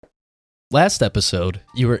Last episode,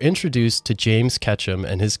 you were introduced to James Ketchum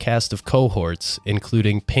and his cast of cohorts,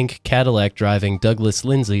 including pink Cadillac driving Douglas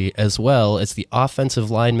Lindsay, as well as the offensive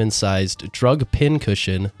lineman-sized drug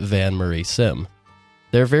pincushion Van Murray Sim.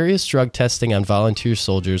 Their various drug testing on volunteer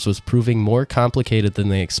soldiers was proving more complicated than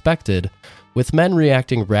they expected, with men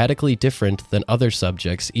reacting radically different than other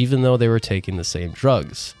subjects even though they were taking the same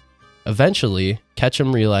drugs. Eventually,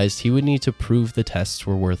 Ketchum realized he would need to prove the tests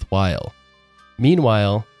were worthwhile.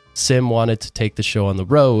 Meanwhile, Sim wanted to take the show on the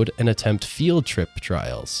road and attempt field trip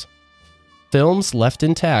trials. Films left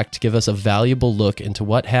intact give us a valuable look into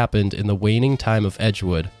what happened in the waning time of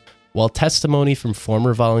Edgewood, while testimony from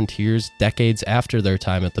former volunteers decades after their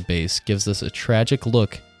time at the base gives us a tragic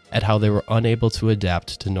look at how they were unable to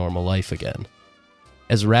adapt to normal life again.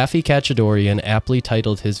 As Rafi Kachadorian aptly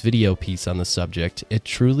titled his video piece on the subject, it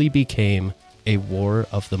truly became a war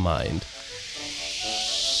of the mind.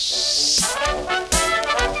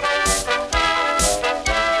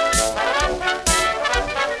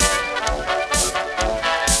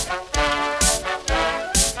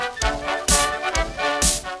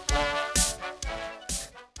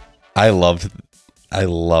 I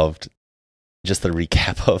loved just the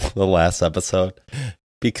recap of the last episode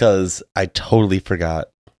because I totally forgot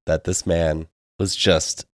that this man was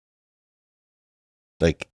just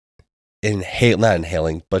like not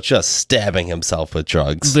inhaling, but just stabbing himself with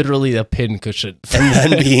drugs. Literally a pincushion. And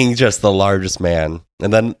then being just the largest man.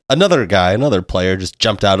 And then another player just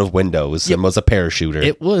jumped out of windows and was a parachuter.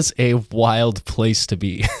 It was a wild place to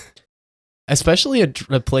be. Especially a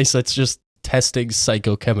place that's just testing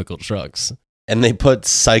psychochemical drugs. And they put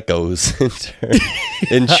psychos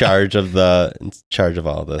in charge of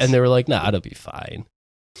all this. And they were like, nah, it'll be fine.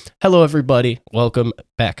 Hello, everybody. Welcome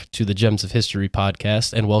back to the Gems of History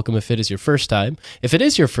podcast, and welcome if it is your first time. If it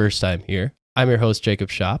is your first time here, I'm your host, Jacob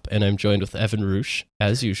Shop, and I'm joined with Evan Roosh,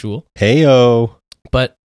 as usual. Heyo.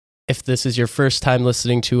 But if this is your first time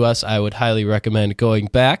listening to us, I would highly recommend going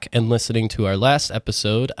back and listening to our last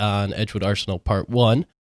episode on Edgewood Arsenal Part 1,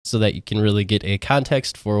 so that you can really get a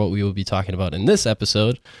context for what we will be talking about in this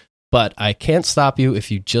episode. But I can't stop you if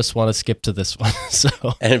you just want to skip to this one.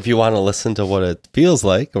 And if you want to listen to what it feels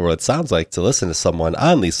like or what it sounds like to listen to someone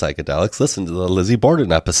on these psychedelics, listen to the Lizzie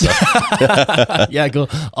Borden episode. Yeah, go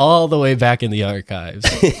all the way back in the archives.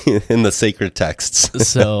 In the sacred texts.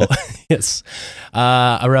 So, yes.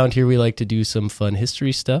 Around here, we like to do some fun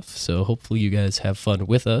history stuff. So hopefully you guys have fun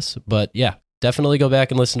with us. But yeah. Definitely go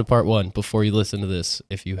back and listen to part 1 before you listen to this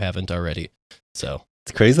if you haven't already. So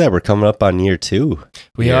it's crazy that we're coming up on year 2.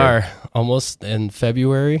 We are almost in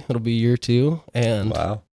February. It'll be year 2. And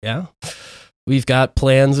wow. Yeah, we've got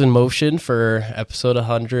plans in motion for episode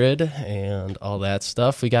 100 and all that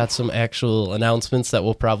stuff. We got some actual announcements that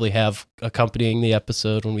we'll probably have accompanying the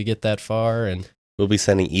episode when we get that far. And we'll be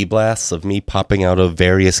sending e-blasts of me popping out of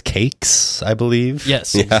various cakes, I believe.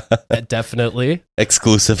 Yes, yeah. Definitely.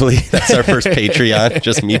 Exclusively. That's our first Patreon,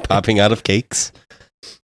 just me popping out of cakes.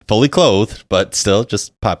 Fully clothed, but still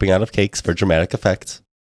just popping out of cakes for dramatic effect.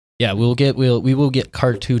 Yeah, we will get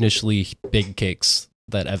cartoonishly big cakes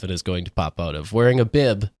that Evan is going to pop out of, wearing a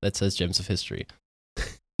bib that says Gems of History.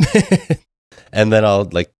 And then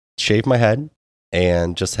I'll shave my head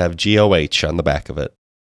and just have GOH on the back of it.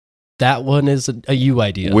 That one is a you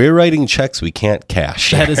idea. We're writing checks we can't cash.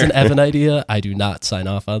 That is an Evan idea. I do not sign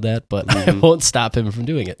off on that, but I won't stop him from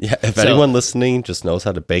doing it. Yeah, if anyone listening just knows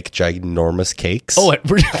how to bake ginormous cakes. Oh,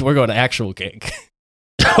 we're going to actual cake.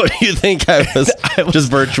 What do you think? I was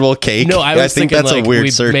just virtual cake? No, I was think thinking that's a weird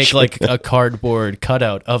we'd search. make a cardboard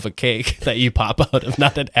cutout of a cake that you pop out of,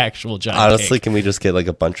 not an actual giant Honestly, cake. Can we just get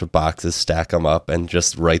a bunch of boxes, stack them up, and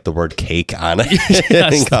just write the word cake on it?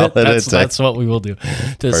 Yes, that's what we will do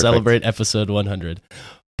to celebrate episode 100.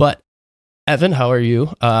 But Evan, how are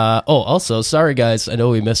you? Also, sorry guys, I know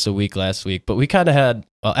we missed a week last week, but we kind of had,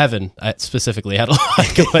 Evan specifically had a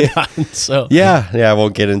lot going on. So yeah, I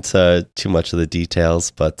won't get into too much of the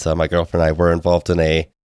details, but my girlfriend and I were involved in a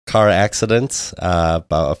car accident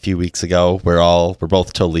about a few weeks ago. We're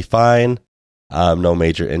both totally fine. No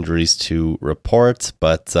major injuries to report,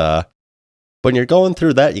 but when you're going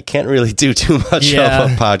through that, you can't really do too much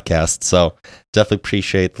of a podcast. So definitely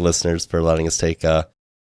appreciate the listeners for letting us take a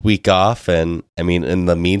week off. And I mean, in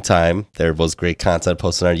the meantime, there was great content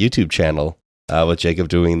posted on our YouTube channel with Jacob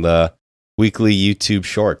doing the weekly YouTube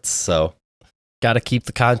shorts. So got to keep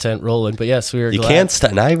the content rolling. But yes, we were glad. Can't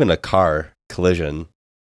stop. Not even a car collision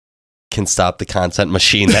can stop the content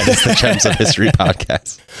machine that is the Gems of History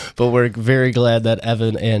podcast. But we're very glad that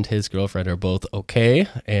Evan and his girlfriend are both okay,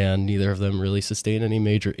 and neither of them really sustained any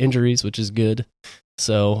major injuries, which is good.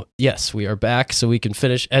 So yes, we are back so we can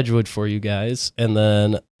finish Edgewood for you guys. And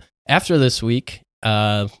then after this week,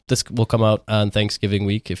 this will come out on Thanksgiving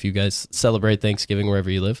week if you guys celebrate Thanksgiving wherever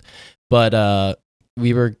you live. But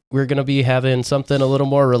we're going to be having something a little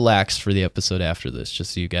more relaxed for the episode after this,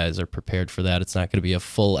 just so you guys are prepared for that. It's not going to be a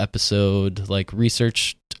full episode like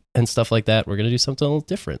research and stuff like that. We're going to do something a little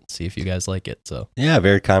different, see if you guys like it. So yeah,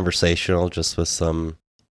 very conversational, just with some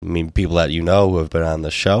people that you know who have been on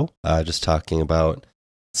the show, just talking about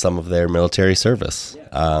some of their military service.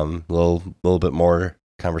 A little bit more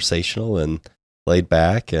conversational and laid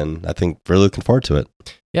back, and I think we're looking forward to it.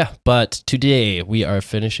 Yeah, but today we are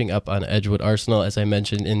finishing up on Edgewood Arsenal. As I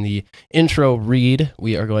mentioned in the intro read,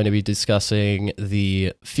 we are going to be discussing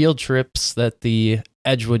the field trips that the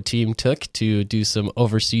Edgewood team took to do some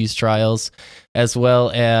overseas trials, as well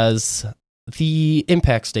as the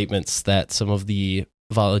impact statements that some of the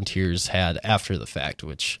volunteers had after the fact,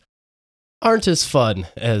 which aren't as fun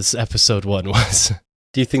as episode 1 was.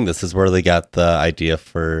 Do you think this is where they got the idea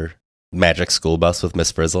for Magic School Bus with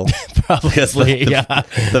Miss Frizzle? Probably, yeah.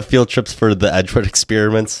 The field trips for the Edgewood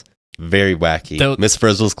experiments, very wacky. Miss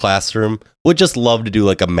Frizzle's classroom would just love to do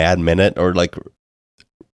like a Mad Minute or like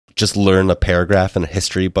just learn a paragraph in a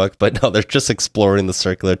history book, but no, they're just exploring the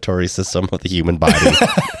circulatory system of the human body.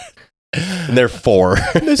 And they're 4.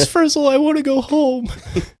 Miss Frizzle, I want to go home.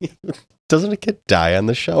 Doesn't a kid die on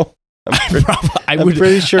the show? I'm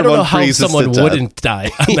pretty sure I don't know how someone wouldn't die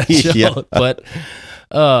on that show. Yeah. But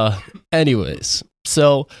anyways,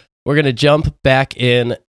 so we're going to jump back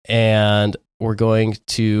in and we're going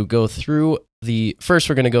to go through we're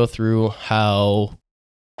going to go through how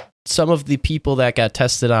some of the people that got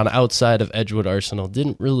tested on outside of Edgewood Arsenal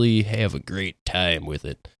didn't really have a great time with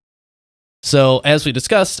it. So, as we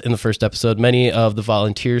discussed in the first episode, many of the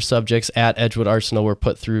volunteer subjects at Edgewood Arsenal were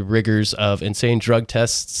put through rigors of insane drug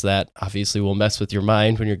tests that obviously will mess with your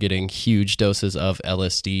mind when you're getting huge doses of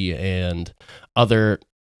LSD and other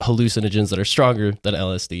hallucinogens that are stronger than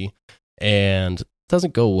LSD. And it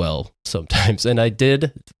doesn't go well sometimes. And I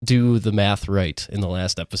did do the math right in the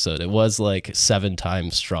last episode. It was like 7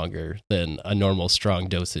 times stronger than a normal strong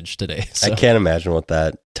dosage today. So. I can't imagine what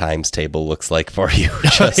that times table looks like for you.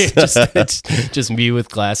 It's just me with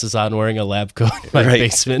glasses on wearing a lab coat in my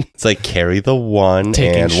basement. It's like carry the 1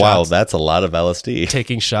 and wow, that's a lot of LSD.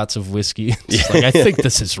 Taking shots of whiskey. Like, I think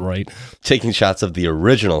this is right. Taking shots of the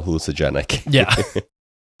original hallucinogenic. Yeah.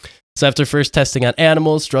 So after first testing on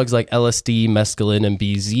animals, drugs like LSD, mescaline, and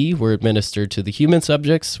BZ were administered to the human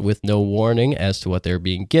subjects with no warning as to what they were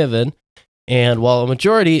being given. And while a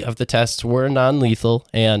majority of the tests were non-lethal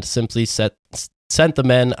and simply sent the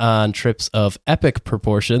men on trips of epic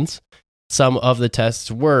proportions, some of the tests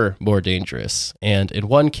were more dangerous. And in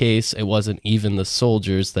one case, it wasn't even the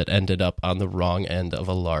soldiers that ended up on the wrong end of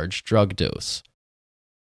a large drug dose.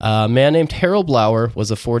 A man named Harold Blauer was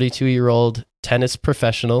a 42-year-old tennis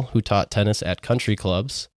professional who taught tennis at country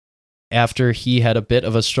clubs. After he had a bit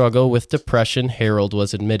of a struggle with depression, Harold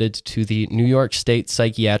was admitted to the New York State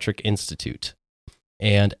Psychiatric Institute.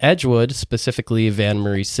 And Edgewood, specifically Van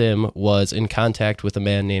Marie Sim, was in contact with a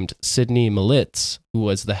man named Sidney Malitz, who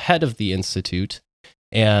was the head of the institute,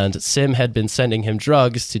 and Sim had been sending him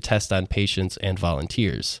drugs to test on patients and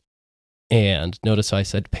volunteers. And notice how I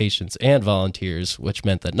said patients and volunteers, which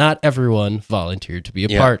meant that not everyone volunteered to be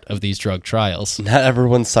a part of these drug trials. Not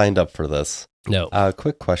everyone signed up for this. No.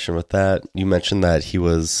 Quick question with that. You mentioned that he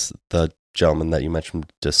was the gentleman that you mentioned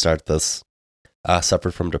to start this,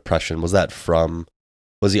 suffered from depression. Was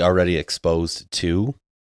he already exposed to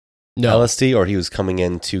LSD, or he was coming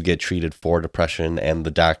in to get treated for depression and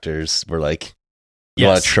the doctors were like, you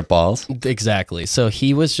want to trip balls? Exactly. So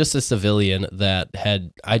he was just a civilian that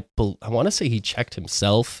had, I want to say he checked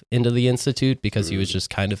himself into the institute because he was just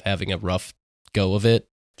kind of having a rough go of it.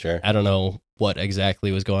 Sure. I don't know what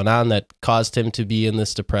exactly was going on that caused him to be in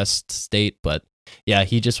this depressed state, but yeah,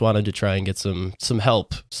 he just wanted to try and get some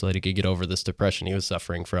help so that he could get over this depression he was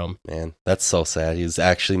suffering from. Man, that's so sad. He was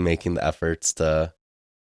actually making the efforts to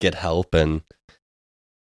get help and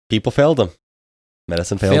people failed him.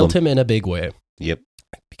 Medicine failed him in a big way. Yep.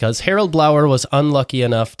 Because Harold Blauer was unlucky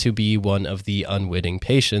enough to be one of the unwitting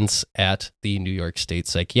patients at the New York State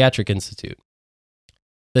Psychiatric Institute.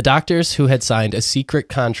 The doctors, who had signed a secret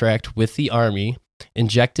contract with the Army,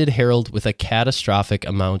 injected Harold with a catastrophic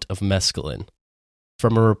amount of mescaline.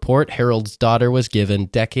 From a report Harold's daughter was given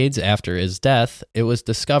decades after his death, it was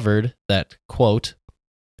discovered that, quote,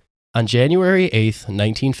 on January 8th,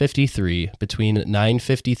 1953, between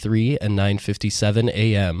 9:53 and 9:57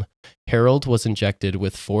 a.m., Harold was injected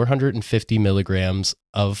with 450 milligrams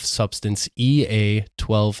of substance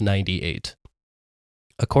EA-1298.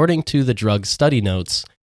 According to the drug study notes,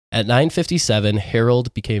 At 9:57,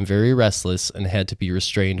 Harold became very restless and had to be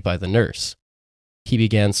restrained by the nurse. He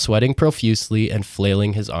began sweating profusely and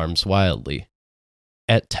flailing his arms wildly.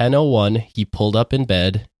 At 10:01, he pulled up in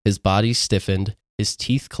bed, his body stiffened, his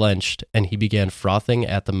teeth clenched, and he began frothing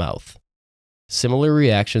at the mouth. Similar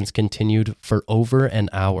reactions continued for over an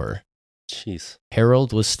hour. Jeez.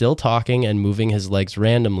 Harold was still talking and moving his legs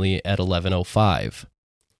randomly at 11:05.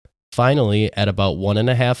 Finally, at about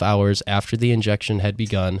 1.5 hours after the injection had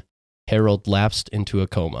begun, Harold lapsed into a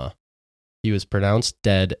coma. He was pronounced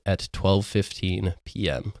dead at 12:15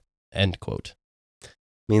 p.m. End quote. I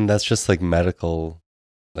mean, that's just like medical,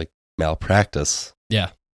 like malpractice.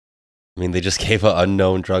 Yeah. I mean, they just gave an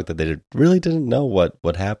unknown drug that they really didn't know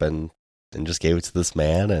what happened and just gave it to this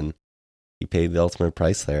man, and he paid the ultimate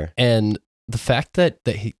price there. And the fact that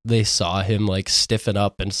they saw him like stiffen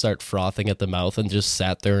up and start frothing at the mouth and just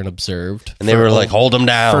sat there and observed. And they were like, hold him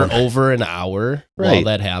down. For over an hour while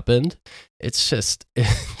that happened. It's just,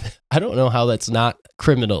 I don't know how that's not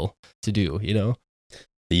criminal to do, you know?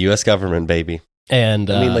 The U.S. government, baby. And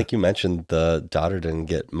I mean, like you mentioned, the daughter didn't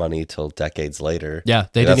get money till decades later. Yeah,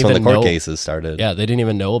 they that's didn't even when the court know, cases started. Yeah, they didn't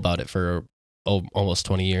even know about it for almost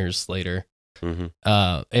 20 years later.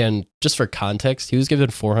 Mm-hmm. And just for context, he was given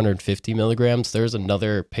 450 milligrams. There's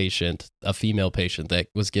another patient, a female patient, that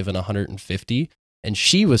was given 150, and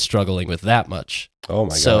she was struggling with that much. Oh my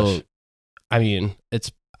gosh. So, I mean,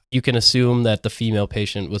 you can assume that the female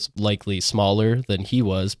patient was likely smaller than he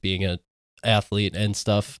was, being an athlete and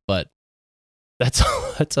stuff, but that's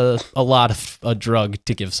a lot of a drug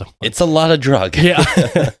to give someone. It's a lot of drug. Yeah.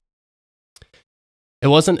 It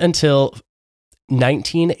wasn't until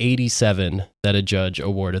 1987 that a judge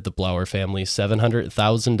awarded the Blower family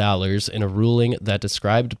 $700,000 in a ruling that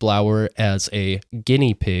described Blower as a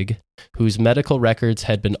guinea pig whose medical records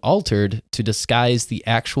had been altered to disguise the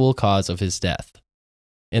actual cause of his death.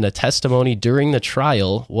 In a testimony during the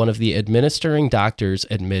trial, one of the administering doctors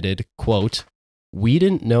admitted, quote, "We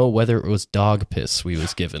didn't know whether it was dog piss we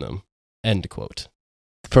was giving him," end quote.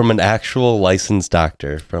 From an actual licensed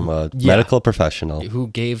doctor, from a medical professional. Who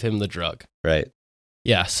gave him the drug. Right.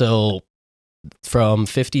 Yeah, so from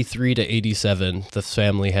 53 to 87, the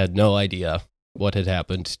family had no idea what had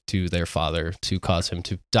happened to their father to cause him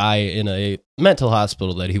to die in a mental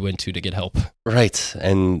hospital that he went to get help. Right.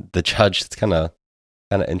 And the judge, it's kind of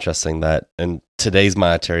interesting that in today's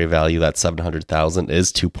monetary value, that $700,000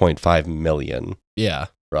 is $2.5 million. Yeah.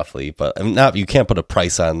 Roughly. But I mean, you can't put a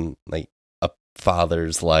price on like a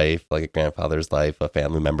father's life, like a grandfather's life, a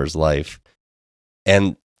family member's life.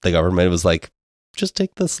 And the government was like, just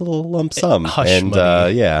take this little lump sum. Hush and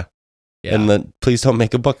money. Yeah. And then please don't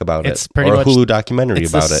make a book about it's it. Pretty or much, a Hulu documentary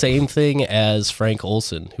about it. It's the same thing as Frank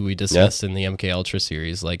Olson, who we discussed in the MK Ultra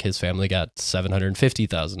series. Like, his family got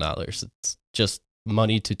 $750,000. It's just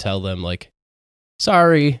money to tell them, like,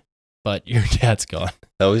 sorry, but your dad's gone.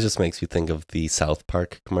 That always just makes you think of the South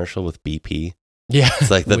Park commercial with BP. Yeah.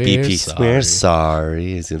 It's like the BP, sorry. We're sorry.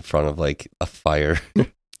 He's in front of like a fire.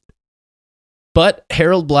 But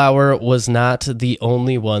Harold Blower was not the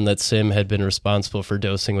only one that Sim had been responsible for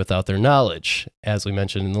dosing without their knowledge. As we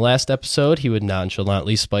mentioned in the last episode, he would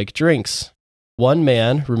nonchalantly spike drinks. One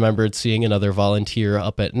man remembered seeing another volunteer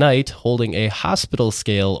up at night holding a hospital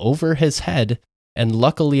scale over his head, and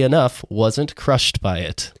luckily enough, wasn't crushed by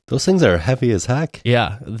it. Those things are heavy as heck.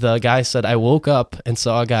 Yeah, the guy said, I woke up and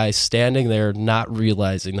saw a guy standing there not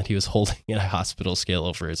realizing that he was holding a hospital scale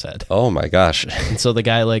over his head. Oh my gosh. And so the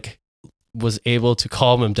guy was able to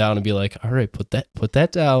calm him down and be like, all right, put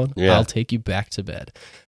that down. Yeah. I'll take you back to bed.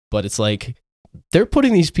 But it's like, they're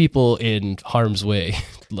putting these people in harm's way,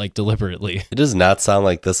 like deliberately. It does not sound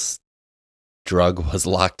like this drug was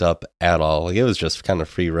locked up at all. Like, it was just kind of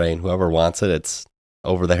free reign. Whoever wants it, it's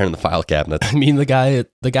over there in the file cabinet. I mean, the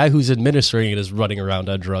guy who's administering it is running around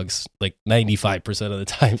on drugs like 95% of the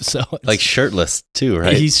time. So like shirtless too,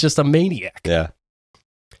 right? He's just a maniac. Yeah.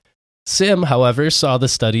 Sim, however, saw the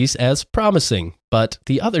studies as promising, but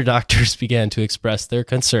the other doctors began to express their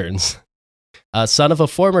concerns. A son of a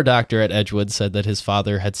former doctor at Edgewood said that his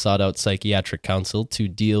father had sought out psychiatric counsel to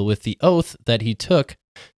deal with the oath that he took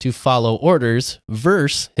to follow orders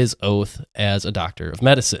versus his oath as a doctor of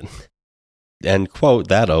medicine. And quote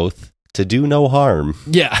that oath, to do no harm.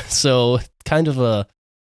 Yeah, so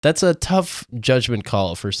that's a tough judgment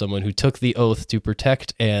call for someone who took the oath to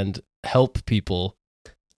protect and help people,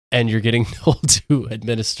 and you're getting told to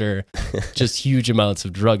administer just huge amounts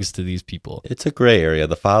of drugs to these people. It's a gray area.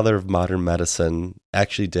 The father of modern medicine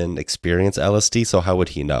actually didn't experience LSD, so how would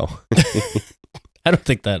he know? I don't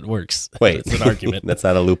think that works. Wait, it's an argument. That's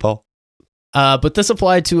not a loophole? But this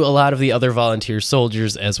applied to a lot of the other volunteer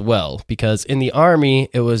soldiers as well, because in the Army,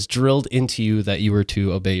 it was drilled into you that you were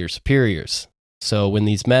to obey your superiors. So when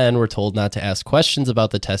these men were told not to ask questions about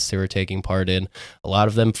the tests they were taking part in, a lot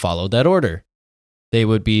of them followed that order. They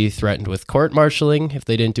would be threatened with court-martialing if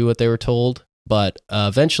they didn't do what they were told, but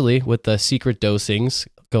eventually, with the secret dosings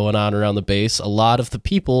going on around the base, a lot of the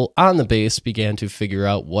people on the base began to figure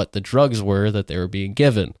out what the drugs were that they were being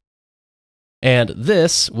given. And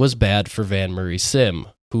this was bad for Van Murray Sim,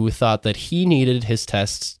 who thought that he needed his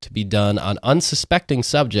tests to be done on unsuspecting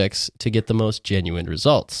subjects to get the most genuine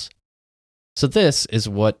results. So this is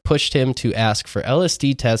what pushed him to ask for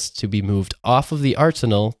LSD tests to be moved off of the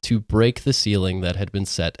arsenal to break the ceiling that had been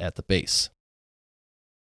set at the base.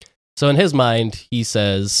 So in his mind, he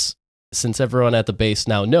says, since everyone at the base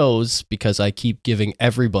now knows, because I keep giving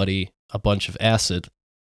everybody a bunch of acid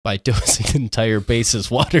by dosing the entire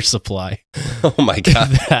base's water supply. Oh my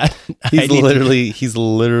God. He's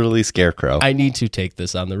literally Scarecrow. I need to take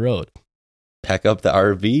this on the road. Pack up the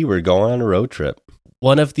RV. We're going on a road trip.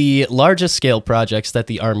 One of the largest scale projects that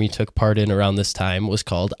the Army took part in around this time was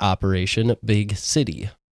called Operation Big City.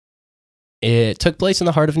 It took place in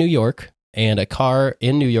the heart of New York, and a car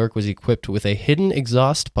in New York was equipped with a hidden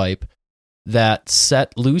exhaust pipe that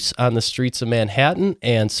set loose on the streets of Manhattan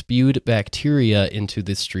and spewed bacteria into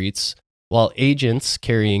the streets, while agents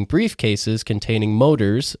carrying briefcases containing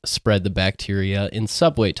motors spread the bacteria in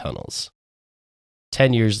subway tunnels.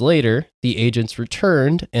 10 years later, the agents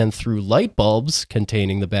returned and threw light bulbs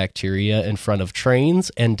containing the bacteria in front of trains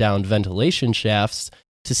and down ventilation shafts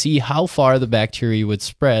to see how far the bacteria would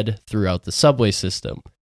spread throughout the subway system.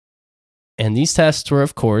 And these tests were,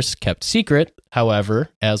 of course, kept secret. However,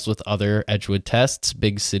 as with other Edgewood tests,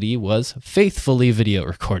 Big City was faithfully video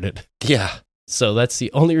recorded. Yeah. So that's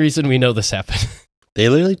the only reason we know this happened. They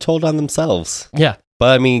literally told on themselves. Yeah.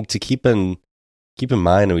 But I mean, to keep in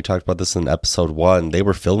mind, and we talked about this in episode 1, they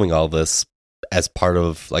were filming all this as part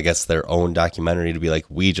of, I guess, their own documentary to be like,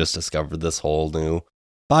 we just discovered this whole new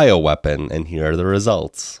bioweapon, and here are the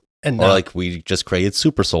results. And or now, like, we just created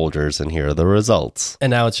super soldiers, and here are the results.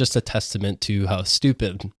 And now it's just a testament to how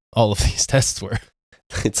stupid all of these tests were.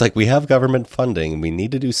 It's like, we have government funding. We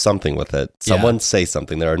need to do something with it. Someone say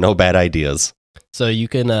something. There are no bad ideas. So you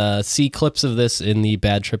can see clips of this in the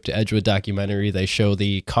Bad Trip to Edgewood documentary. They show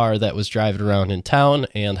the car that was driving around in town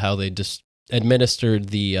and how they just administered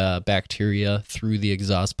the bacteria through the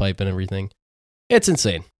exhaust pipe and everything. It's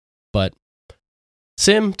insane. But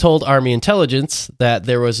Sim told Army intelligence that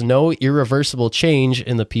there was no irreversible change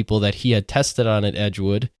in the people that he had tested on at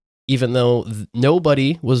Edgewood, even though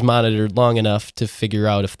nobody was monitored long enough to figure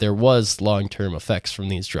out if there was long-term effects from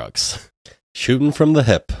these drugs. Shooting from the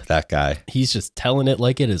hip, that guy. He's just telling it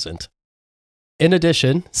like it isn't. In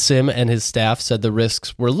addition, Sim and his staff said the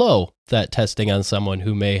risks were low, that testing on someone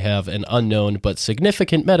who may have an unknown but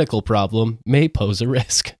significant medical problem may pose a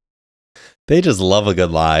risk. They just love a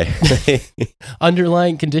good lie.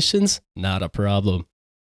 Underlying conditions, not a problem.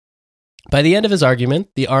 By the end of his argument,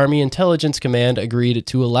 the Army Intelligence Command agreed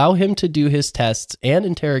to allow him to do his tests and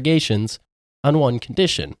interrogations on one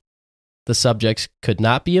condition. The subjects could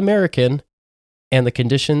not be American, and the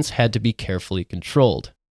conditions had to be carefully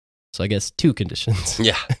controlled. So I guess 2 conditions.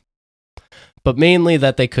 Yeah. But mainly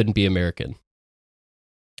that they couldn't be American.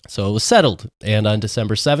 So it was settled, and on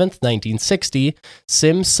December 7th, 1960,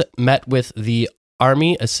 Sims met with the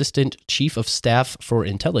Army Assistant Chief of Staff for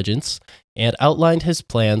Intelligence and outlined his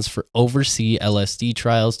plans for overseas LSD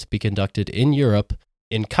trials to be conducted in Europe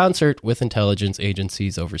in concert with intelligence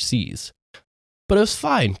agencies overseas. But it was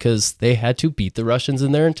fine, because they had to beat the Russians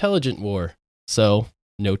in their intelligence war. So,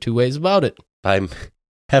 no 2 ways about it. I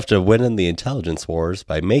have to win in the intelligence wars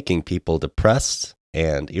by making people depressed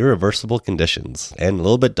and irreversible conditions, and a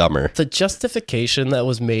little bit dumber. The justification that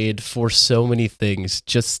was made for so many things,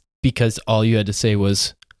 just because all you had to say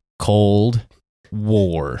was Cold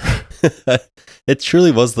War. It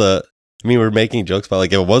truly was we're making jokes about,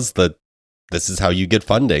 like, it was this is how you get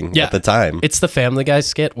funding at the time. It's the Family Guy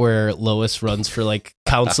skit where Lois runs for, like,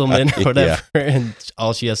 councilman or whatever, and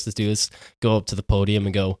all she has to do is go up to the podium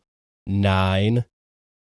and go, 9/11.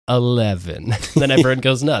 Then everyone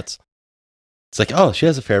goes nuts. It's like, oh, she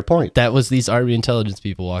has a fair point. That was these Army intelligence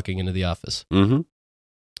people walking into the office. Mm-hmm.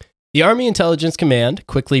 The Army Intelligence Command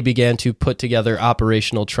quickly began to put together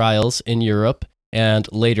operational trials in Europe and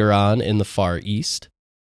later on in the Far East.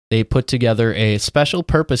 They put together a special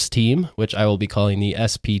purpose team, which I will be calling the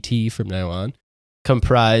SPT from now on,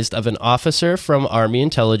 comprised of an officer from Army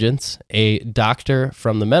Intelligence, a doctor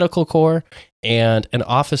from the Medical Corps, and an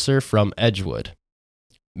officer from Edgewood.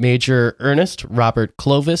 Major Ernest Robert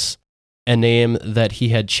Clovis a name that he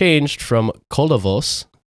had changed from Kolovos.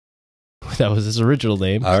 That was his original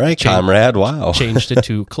name. All right, comrade. Wow. Changed it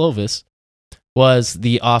to Clovis, was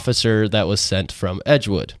the officer that was sent from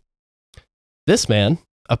Edgewood. This man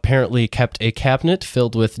apparently kept a cabinet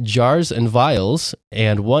filled with jars and vials,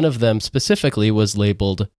 and one of them specifically was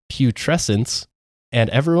labeled putrescence, and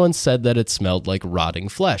everyone said that it smelled like rotting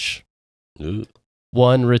flesh. Ooh.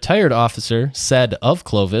 One retired officer said of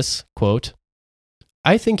Clovis, quote,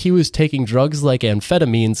 "I think he was taking drugs like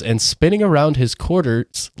amphetamines and spinning around his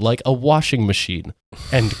quarters like a washing machine,"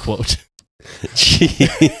 end quote.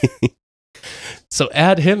 So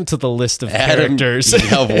add him to the list of characters.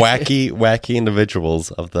 Of wacky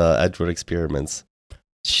individuals of the Edgewood experiments.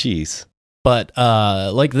 Jeez. But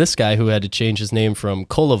like this guy who had to change his name from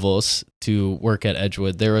Kolovos to work at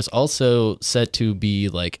Edgewood, there was also said to be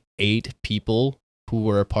like 8 people who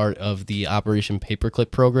were a part of the Operation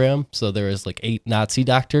Paperclip program. So there was like 8 Nazi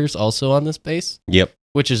doctors also on this base. Yep.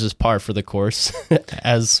 Which is just par for the course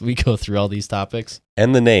as we go through all these topics.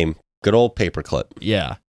 And the name. Good old Paperclip.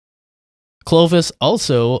 Yeah. Clovis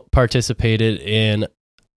also participated in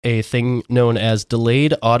a thing known as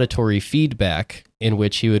delayed auditory feedback, in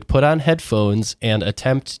which he would put on headphones and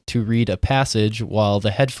attempt to read a passage while the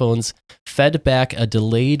headphones fed back a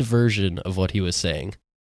delayed version of what he was saying.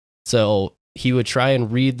 So he would try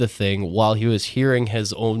and read the thing while he was hearing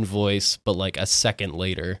his own voice, but like a second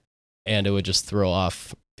later, and it would just throw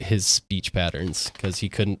off his speech patterns because he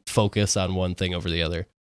couldn't focus on one thing over the other.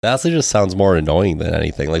 That actually just sounds more annoying than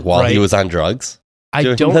anything. Like while he was on drugs. I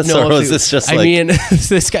don't know. Or was this just I mean,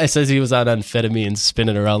 this guy says he was on amphetamines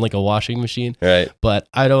spinning around like a washing machine. Right. But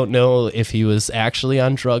I don't know if he was actually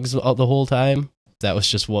on drugs the whole time. That was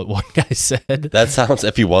just what one guy said. That sounds,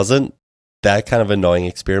 if he wasn't, that kind of annoying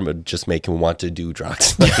experiment would just make him want to do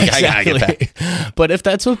drugs. Like, exactly. I gotta get back. But if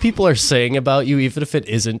that's what people are saying about you, even if it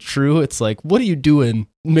isn't true, it's like, what are you doing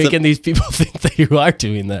making these people think that you are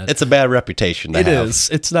doing that? It's a bad reputation to have. It is.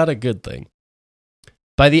 It's not a good thing.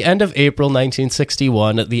 By the end of April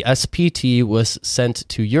 1961, the SPT was sent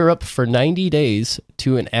to Europe for 90 days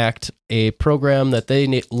to enact a program that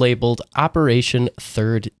they labeled Operation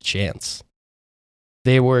Third Chance.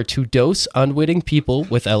 They were to dose unwitting people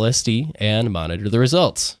with LSD and monitor the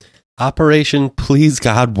results. Operation Please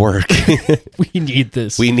God Work. We need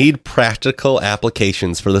this. We need practical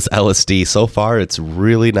applications for this LSD. So far, it's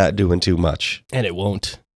really not doing too much. And it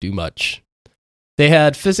won't do much. They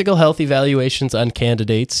had physical health evaluations on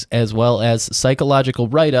candidates, as well as psychological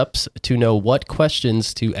write-ups to know what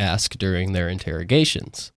questions to ask during their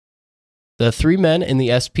interrogations. The 3 men in the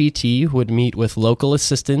SPT would meet with local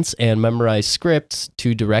assistants and memorize scripts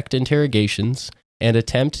to direct interrogations and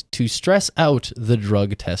attempt to stress out the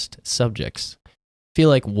drug test subjects. Feel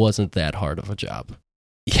like wasn't that hard of a job.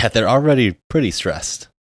 Yeah, they're already pretty stressed.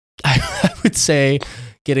 I would say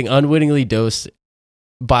getting unwittingly dosed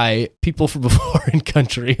by people from a foreign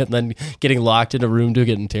country and then getting locked in a room to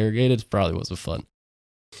get interrogated probably wasn't fun.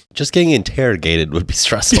 Just getting interrogated would be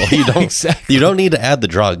stressful. You don't Exactly. You don't need to add the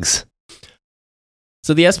drugs.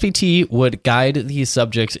 So the SPT would guide these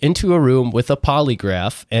subjects into a room with a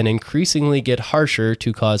polygraph and increasingly get harsher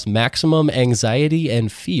to cause maximum anxiety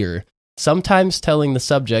and fear, sometimes telling the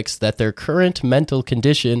subjects that their current mental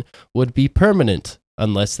condition would be permanent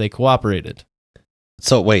unless they cooperated.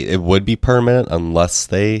 So wait, it would be permanent unless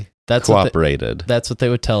they cooperated. That's what they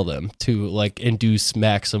would tell them to like induce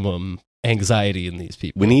maximum anxiety in these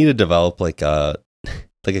people. We need to develop like a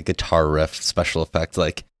guitar riff special effect,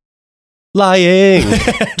 like lying.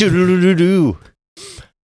 Do.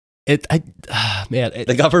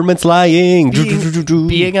 The government's lying.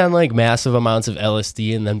 Being on like massive amounts of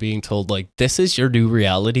LSD and then being told like this is your new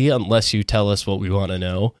reality unless you tell us what we want to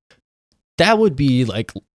know. That would be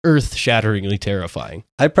like earth-shatteringly terrifying.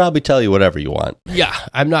 I'd probably tell you whatever you want. Yeah,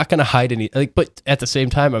 I'm not going to hide any but at the same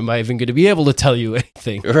time I'm not even going to be able to tell you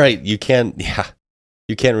anything. Right, you can't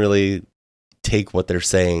really take what they're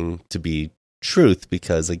saying to be truth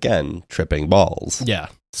because again, tripping balls. Yeah.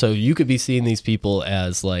 So you could be seeing these people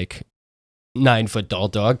as like 9-foot tall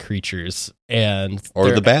dog creatures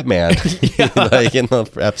or the Batman. Like in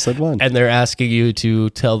the episode 1. And they're asking you to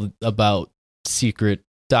tell about secret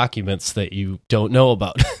documents that you don't know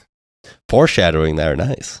about. Foreshadowing there,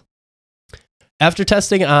 nice. After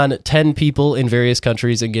testing on 10 people in various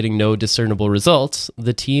countries and getting no discernible results,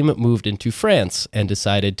 the team moved into France and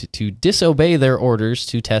decided to disobey their orders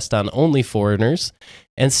to test on only foreigners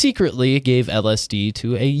and secretly gave LSD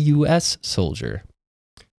to a U.S. soldier.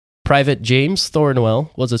 Private James Thornwell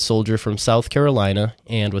was a soldier from South Carolina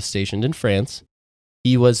and was stationed in France.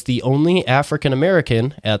 He was the only African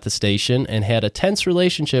American at the station and had a tense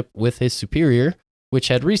relationship with his superior, which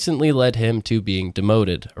had recently led him to being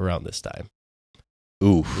demoted around this time.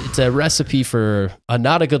 Ooh. It's a recipe for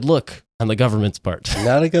not a good look on the government's part.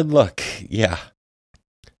 Not a good look. Yeah.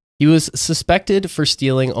 He was suspected for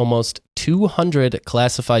stealing almost 200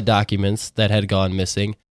 classified documents that had gone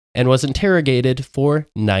missing and was interrogated for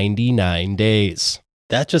 99 days.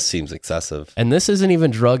 That just seems excessive. And this isn't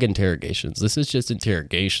even drug interrogations. This is just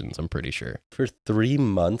interrogations, I'm pretty sure. For 3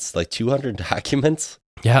 months, like 200 documents?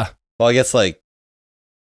 Yeah. Well, I guess like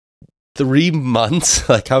 3 months?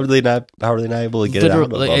 Like how are they not able to get it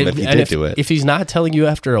out of him if he did do it? If he's not telling you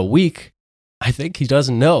after a week, I think he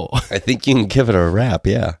doesn't know. I think you can give it a wrap,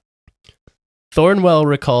 yeah. Thornwell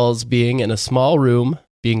recalls being in a small room,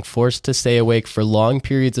 being forced to stay awake for long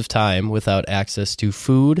periods of time without access to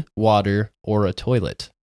food, water, or a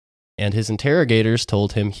toilet. And his interrogators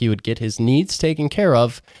told him he would get his needs taken care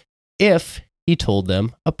of if he told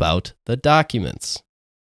them about the documents.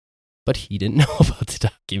 But he didn't know about the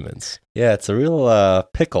documents. Yeah, it's a real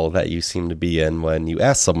pickle that you seem to be in when you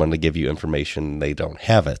ask someone to give you information and they don't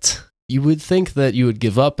have it. You would think that you would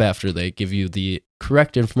give up after they give you the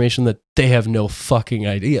correct information that they have no fucking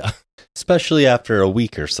idea. Especially after a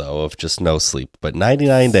week or so of just no sleep. But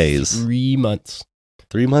 99 days. 3 months.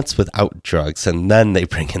 3 months without drugs, and then they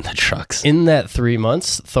bring in the drugs. In that 3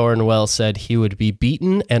 months, Thornwell said he would be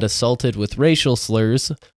beaten and assaulted with racial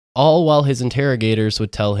slurs, all while his interrogators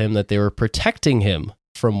would tell him that they were protecting him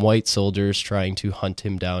from white soldiers trying to hunt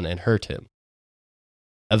him down and hurt him.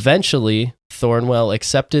 Eventually, Thornwell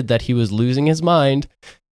accepted that he was losing his mind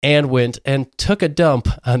and went and took a dump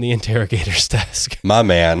on the interrogator's desk. My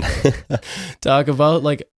man. Talk about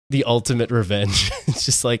like the ultimate revenge. It's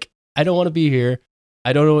just like, I don't want to be here.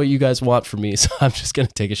 I don't know what you guys want from me, so I'm just going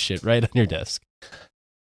to take a shit right on your desk.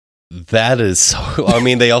 That is so... I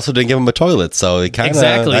mean, they also didn't give him a toilet, so it kind of...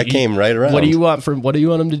 Exactly. That came right around. What do you want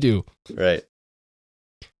him to do? Right.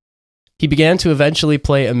 He began to eventually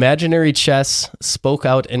play imaginary chess, spoke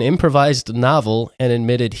out an improvised novel, and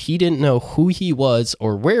admitted he didn't know who he was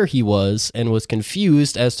or where he was and was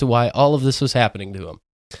confused as to why all of this was happening to him.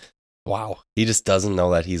 Wow. He just doesn't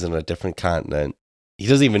know that he's in a different continent. He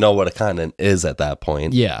doesn't even know what a continent is at that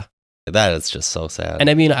point. Yeah. That is just so sad. And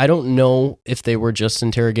I mean, I don't know if they were just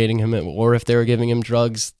interrogating him or if they were giving him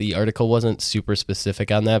drugs. The article wasn't super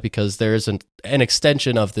specific on that because there's an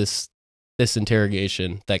extension of this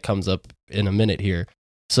interrogation that comes up in a minute here.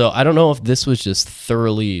 So I don't know if this was just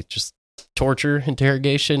thoroughly just torture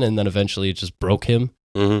interrogation and then eventually it just broke him.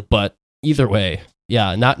 Mm-hmm. But either way,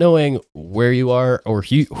 yeah, not knowing where you are or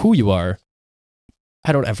who you are,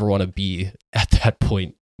 I don't ever want to be at that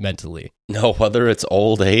point mentally. No, whether it's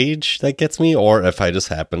old age that gets me or if I just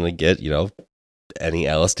happen to get, any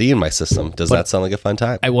LSD in my system. Does that sound like a fun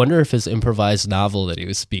time? I wonder if his improvised novel that he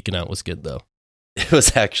was speaking out was good, though. It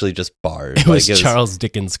was actually just bars. It was Charles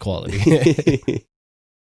Dickens quality.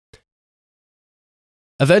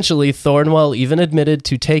 Eventually, Thornwell even admitted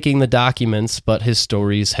to taking the documents, but his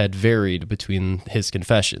stories had varied between his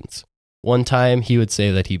confessions. One time, he would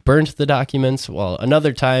say that he burnt the documents, while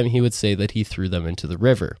another time, he would say that he threw them into the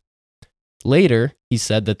river. Later, he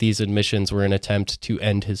said that these admissions were an attempt to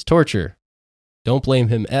end his torture. Don't blame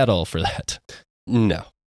him at all for that. No,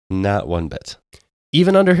 not one bit.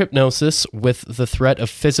 Even under hypnosis, with the threat of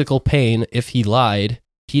physical pain if he lied,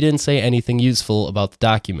 he didn't say anything useful about the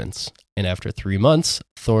documents. And after 3 months,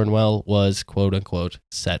 Thornwell was, quote-unquote,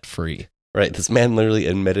 set free. Right, this man literally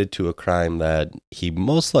admitted to a crime that he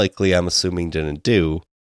most likely, I'm assuming, didn't do.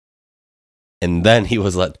 And then he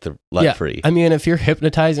was let free. I mean, if you're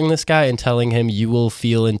hypnotizing this guy and telling him you will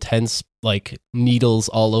feel intense, like, needles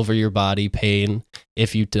all over your body, pain,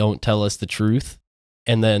 if you don't tell us the truth,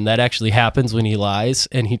 and then that actually happens when he lies,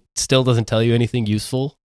 and he still doesn't tell you anything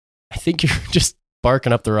useful, I think you're just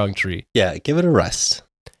barking up the wrong tree. Yeah, give it a rest.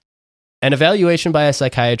 An evaluation by a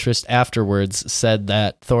psychiatrist afterwards said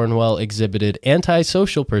that Thornwell exhibited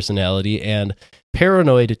antisocial personality and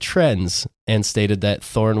paranoid trends, and stated that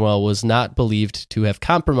Thornwell was not believed to have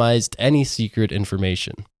compromised any secret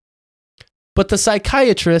information. But the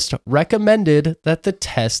psychiatrist recommended that the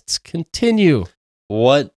tests continue.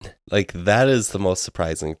 What? Like, that is the most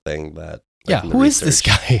surprising thing that... Yeah, who is this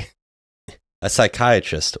guy? A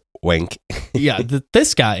psychiatrist. Wink. Yeah,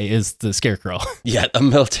 this guy is the Scarecrow. Yeah, a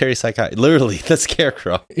military psychiatrist. Literally, the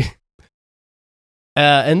Scarecrow.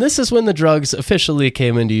 And this is when the drugs officially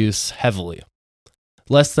came into use heavily.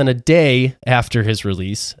 Less than a day after his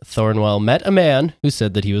release, Thornwell met a man who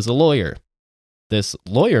said that he was a lawyer. This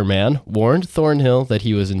lawyer man warned Thornhill that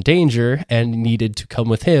he was in danger and needed to come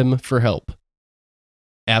with him for help.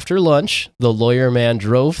 After lunch, the lawyer man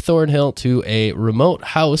drove Thornhill to a remote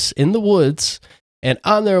house in the woods And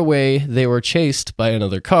on their way, they were chased by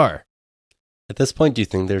another car. At this point, do you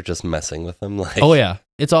think they're just messing with him? Like, Oh, yeah.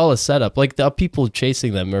 It's all a setup. Like, the people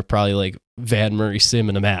chasing them are probably like Van Murray Sim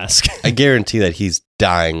in a mask. I guarantee that he's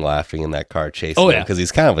dying laughing in that car chasing Oh, him yeah. because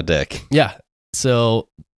he's kind of a dick. Yeah. So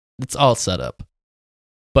it's all set up.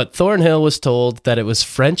 But Thornhill was told that it was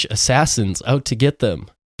French assassins out to get them.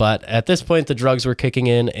 But at this point, the drugs were kicking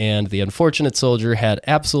in, and the unfortunate soldier had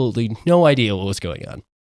absolutely no idea what was going on.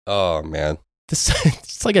 Oh, man.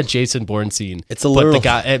 It's like a Jason Bourne scene. It's a But literal... the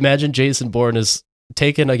guy, imagine Jason Bourne is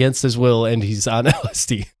taken against his will, and he's on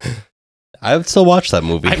LSD. I would still watch that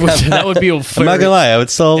movie. That would be a I'm not gonna lie. I'd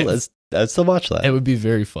still watch that. It would be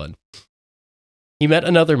very fun. He met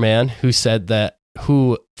another man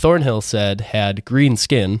who Thornhill said had green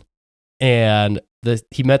skin, and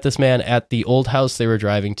he met this man at the old house they were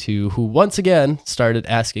driving to, who once again started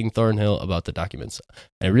asking Thornhill about the documents.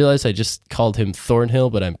 I realized I just called him Thornhill,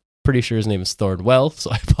 but I'm pretty sure his name is Thornwell,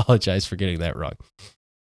 so I apologize for getting that wrong.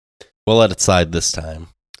 We'll let it slide this time.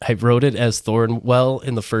 I wrote it as Thornwell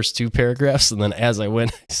in the first two paragraphs, and then as I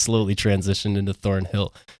went, I slowly transitioned into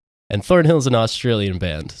Thornhill. And Thornhill's an Australian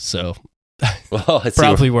band, so Well,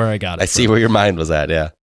 probably where I got it I see from. where your mind was at. Yeah.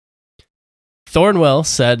 Thornwell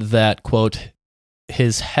said that, quote,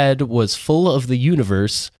 his head was full of the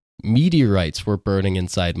universe, meteorites were burning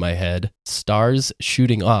inside my head, stars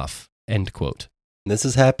shooting off, end quote. This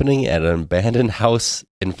is happening at an abandoned house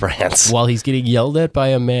in France. While he's getting yelled at by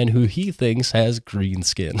a man who he thinks has green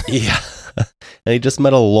skin. Yeah. And he just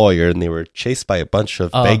met a lawyer, and they were chased by a bunch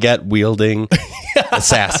of baguette-wielding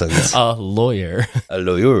assassins. A lawyer. A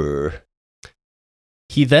lawyer.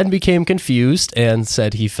 He then became confused and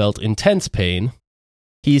said he felt intense pain.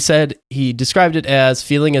 He said he described it as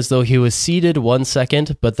feeling as though he was seated 1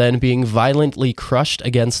 second, but then being violently crushed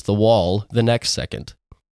against the wall the next second.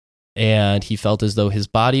 And he felt as though his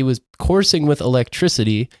body was coursing with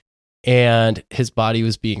electricity and his body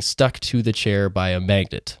was being stuck to the chair by a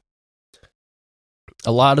magnet.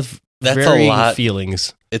 A lot of varying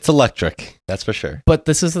feelings. It's electric, that's for sure. But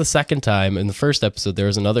this is the second time. In the first episode, there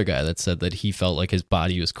was another guy that said that he felt like his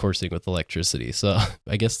body was coursing with electricity. So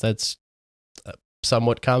I guess that's a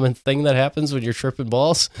somewhat common thing that happens when you're tripping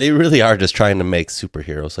balls. They really are just trying to make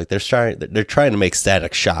superheroes. Like they're trying to make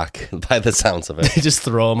Static Shock by the sounds of it. They just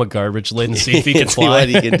throw him a garbage lid and see if he can See fly. what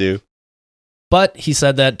he can do. But he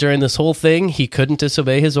said that during this whole thing, he couldn't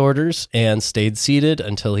disobey his orders and stayed seated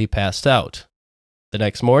until he passed out. The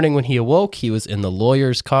next morning when he awoke, he was in the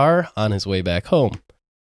lawyer's car on his way back home.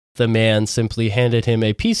 The man simply handed him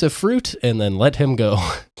a piece of fruit and then let him go.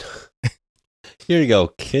 Here you go,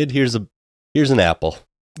 kid. Here's an apple.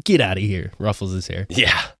 Get out of here, ruffles his hair.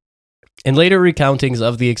 Yeah. In later recountings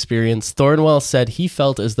of the experience, Thornwell said he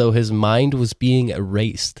felt as though his mind was being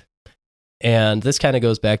erased. And this kind of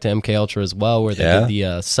goes back to MKUltra as well, where they did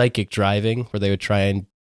the psychic driving, where they would try and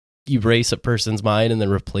erase a person's mind and then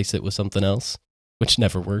replace it with something else, which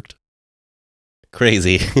never worked.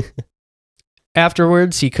 Crazy.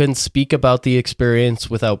 Afterwards, he couldn't speak about the experience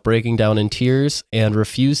without breaking down in tears and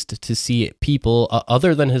refused to see people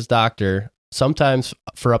other than his doctor, sometimes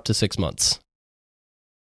for up to 6 months.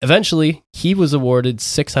 Eventually, he was awarded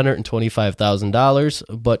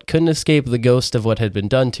 $625,000, but couldn't escape the ghost of what had been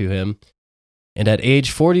done to him. And at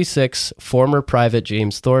age 46, former Private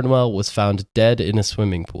James Thornwell was found dead in a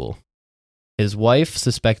swimming pool. His wife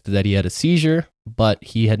suspected that he had a seizure, but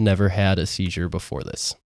he had never had a seizure before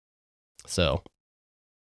this. So,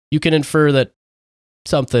 you can infer that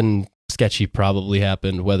something sketchy probably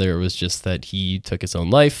happened, whether it was just that he took his own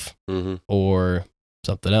life or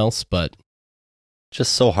something else, but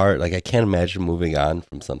just so hard. Like, I can't imagine moving on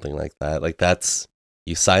from something like that. Like,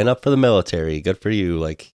 you sign up for the military, good for you.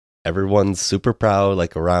 Like, everyone's super proud,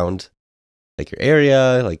 like, around, like, your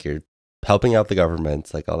area, like, you're helping out the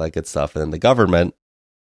government, like, all that good stuff. And then the government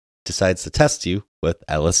decides to test you with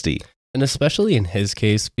LSD. And especially in his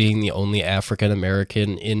case, being the only African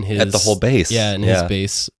American in his... At the whole base. Yeah, in his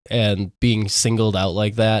base. And being singled out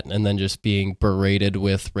like that, and then just being berated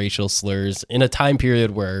with racial slurs in a time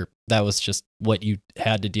period where that was just what you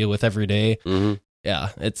had to deal with every day. Yeah,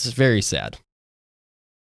 it's very sad.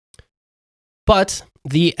 But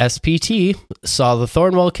the SPT saw the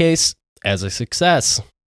Thornwell case as a success.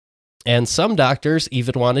 And some doctors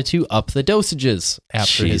even wanted to up the dosages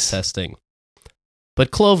after his testing. But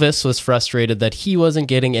Clovis was frustrated that he wasn't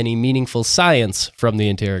getting any meaningful science from the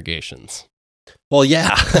interrogations. Well,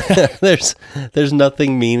 yeah, there's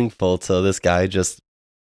nothing meaningful to this guy just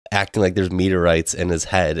acting like there's meteorites in his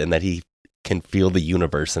head and that he can feel the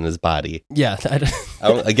universe in his body. Yeah.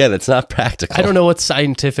 Again, it's not practical. I don't know what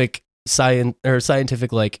scientific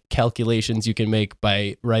scientific like calculations you can make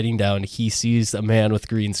by writing down he sees a man with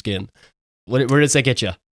green skin. Where does that get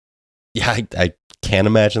you? Yeah, I can't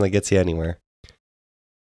imagine that gets you anywhere.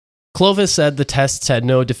 Clovis said the tests had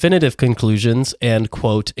no definitive conclusions and,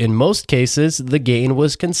 quote, in most cases, the gain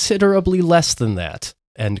was considerably less than that,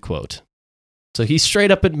 end quote. So he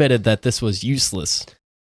straight up admitted that this was useless.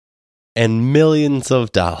 And millions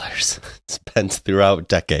of dollars spent throughout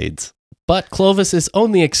decades. But Clovis's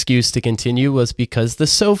only excuse to continue was because the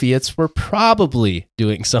Soviets were probably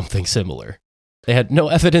doing something similar. They had no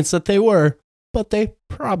evidence that they were, but they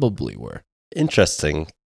probably were. Interesting,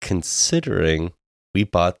 considering we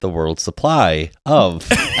bought the world's supply of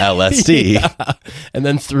LSD. Yeah. And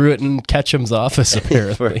then threw it in Ketchum's office,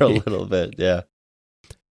 apparently. For a little bit, yeah.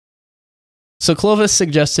 So Clovis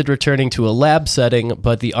suggested returning to a lab setting,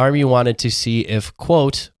 but the Army wanted to see if,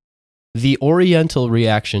 quote, the Oriental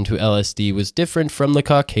reaction to LSD was different from the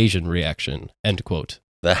Caucasian reaction, end quote.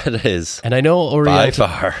 That is, and I know Oriental,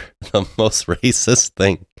 by far the most racist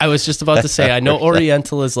thing. I was just about to say, I know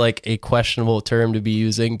Oriental is like a questionable term to be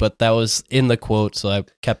using, but that was in the quote, so I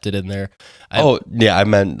kept it in there. I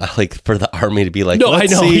meant like for the Army to be like, no, I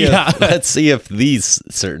know, yeah. Let's see if these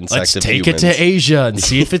certain let's sects of take humans, it to Asia and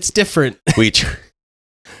see if it's different.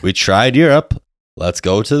 we tried Europe. Let's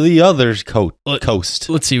go to the other coast.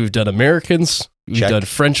 Let's see, we've done Americans. We've done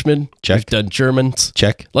Frenchmen. Check. We've done Germans.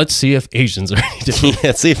 Check. Let's see if Asians are any different.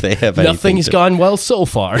 Let's see if they have anything. Nothing's gone well so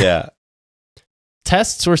far. Yeah.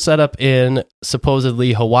 Tests were set up in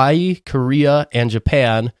supposedly Hawaii, Korea, and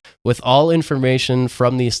Japan, with all information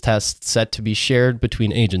from these tests set to be shared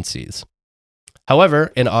between agencies.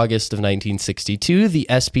 However, in August of 1962, the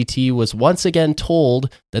SPT was once again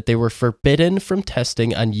told that they were forbidden from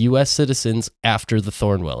testing on U.S. citizens after the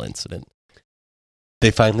Thornwell incident. They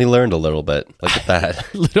finally learned a little bit. Look at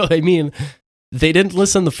that. I mean, they didn't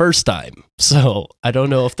listen the first time, so I don't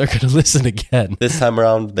know if they're going to listen again. This time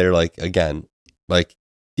around, they're like, again, like,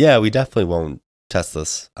 yeah, we definitely won't test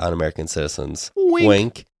this on American citizens. Wink.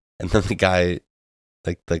 Wink. And then the guy,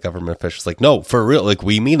 like the government official's like, no, for real, like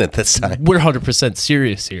we mean it this time. We're 100%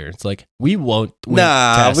 serious here. It's like, we won't.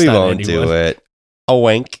 Nah, we won't do it. A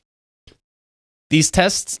wink. These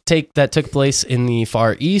tests that took place in the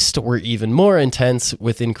Far East were even more intense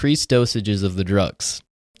with increased dosages of the drugs.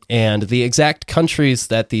 And the exact countries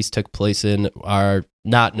that these took place in are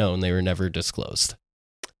not known. They were never disclosed.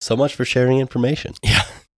 So much for sharing information. Yeah.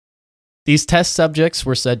 These test subjects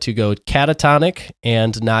were said to go catatonic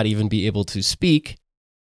and not even be able to speak.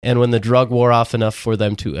 And when the drug wore off enough for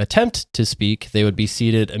them to attempt to speak, they would be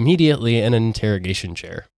seated immediately in an interrogation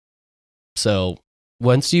chair. So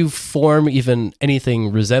once you form even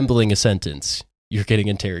anything resembling a sentence, you're getting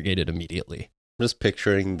interrogated immediately. I'm just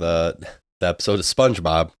picturing the episode of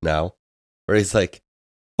SpongeBob now, where he's like,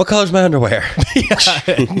 what color's my underwear?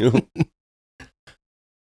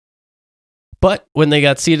 But when they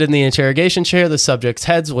got seated in the interrogation chair, the subjects'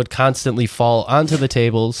 heads would constantly fall onto the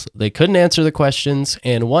tables. They couldn't answer the questions,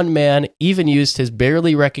 and one man even used his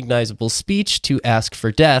barely recognizable speech to ask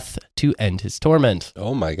for death to end his torment.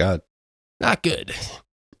 Oh my God. Not good.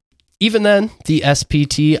 Even then, the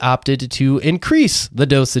SPT opted to increase the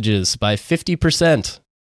dosages by 50%.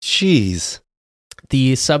 Jeez.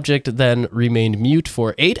 The subject then remained mute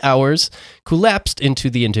for 8 hours, collapsed into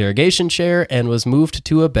the interrogation chair, and was moved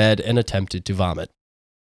to a bed and attempted to vomit.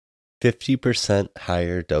 50%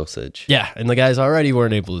 higher dosage. Yeah, and the guys already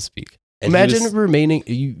weren't able to speak. And imagine remaining,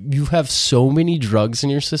 you have so many drugs in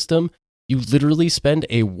your system, you literally spend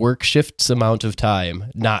a work shift's amount of time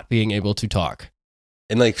not being able to talk.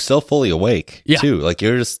 And like still fully awake, yeah. too. Like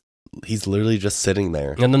he's literally just sitting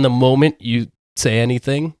there. And then the moment you say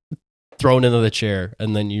anything, thrown into the chair,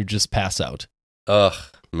 and then you just pass out. Ugh,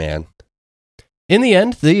 man. In the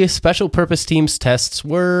end, the special purpose team's tests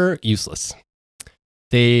were useless.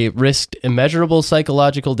 They risked immeasurable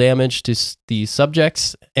psychological damage to the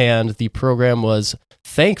subjects, and the program was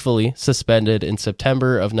thankfully suspended in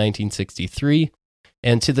September of 1963.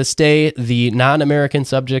 And to this day, the non-American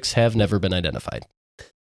subjects have never been identified.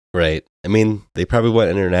 Right. I mean, they probably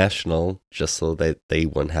went international just so that they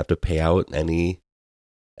wouldn't have to pay out any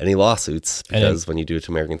lawsuits, because when you do it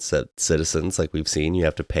to American citizens, like we've seen, you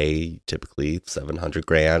have to pay typically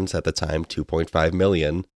 $700,000 at the time, $2.5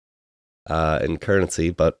 million in currency.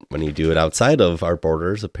 But when you do it outside of our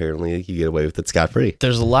borders, apparently you get away with it scot-free.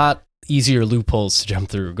 There's a lot easier loopholes to jump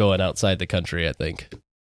through going outside the country, I think.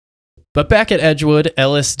 But back at Edgewood,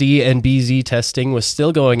 LSD and BZ testing was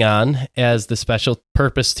still going on as the special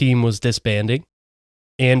purpose team was disbanding.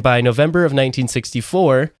 And by November of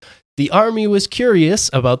 1964, the Army was curious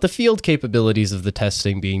about the field capabilities of the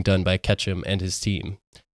testing being done by Ketchum and his team.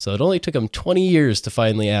 So it only took him 20 years to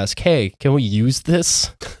finally ask, hey, can we use this?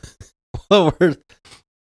 Well, we're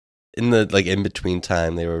in the in between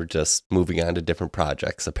time, they were just moving on to different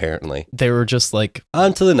projects, apparently. They were just like,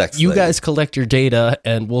 on to the next you thing. guys collect your data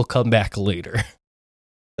and we'll come back later.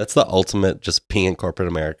 That's the ultimate, just being in corporate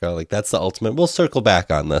America. Like, that's the ultimate. We'll circle back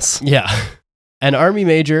on this. Yeah. An Army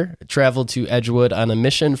major traveled to Edgewood on a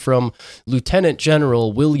mission from Lieutenant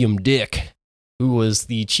General William Dick, who was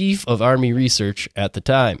the chief of Army research at the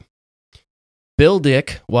time. Bill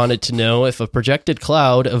Dick wanted to know if a projected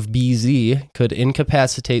cloud of BZ could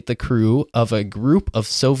incapacitate the crew of a group of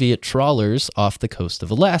Soviet trawlers off the coast of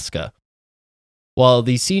Alaska. While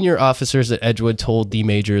the senior officers at Edgewood told the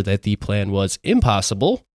major that the plan was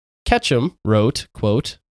impossible, Ketchum wrote,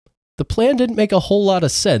 quote, "The plan didn't make a whole lot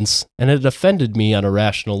of sense, and it offended me on a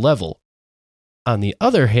rational level. On the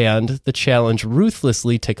other hand, the challenge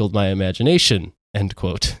ruthlessly tickled my imagination," end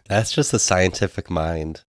quote. That's just a scientific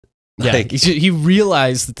mind. Yeah, he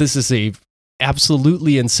realized that this is a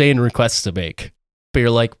absolutely insane request to make. But you're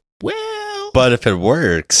like, well... But if it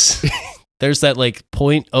works... There's that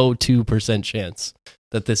 0.02% chance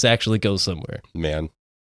that this actually goes somewhere. Man.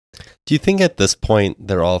 Do you think at this point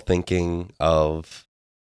they're all thinking of,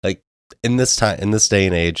 in this day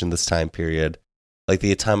and age, in this time period,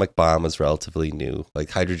 the atomic bomb is relatively new.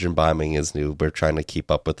 Hydrogen bombing is new. We're trying to keep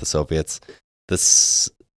up with the Soviets. The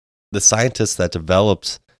scientists that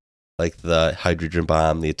developed the hydrogen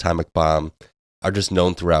bomb, the atomic bomb, are just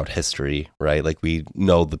known throughout history, right? We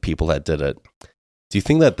know the people that did it. Do you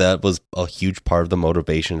think that was a huge part of the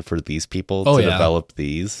motivation for these people to develop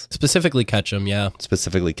these? Specifically Ketchum, yeah.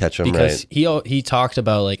 Specifically Ketchum, because right? He talked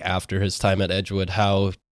about, after his time at Edgewood,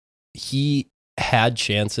 how he had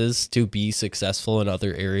chances to be successful in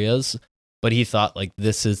other areas, but he thought,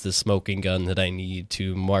 this is the smoking gun that I need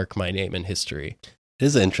to mark my name in history. It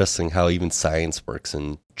is interesting how even science works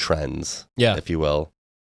in trends, if you will.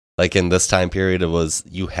 In this time period, it was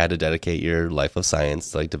you had to dedicate your life of science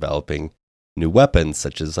to developing new weapons,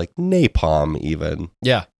 such as napalm, even.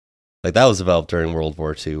 Yeah. That was developed during World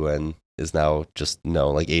War II and is now just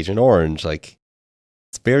known Agent Orange. It's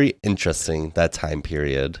very interesting, that time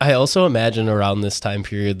period. I also imagine around this time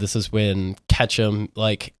period, this is when Ketchum,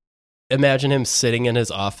 imagine him sitting in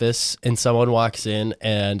his office and someone walks in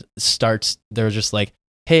and they're just like,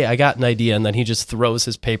 hey, I got an idea. And then he just throws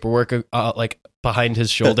his paperwork behind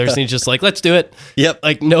his shoulders and he's just like, let's do it.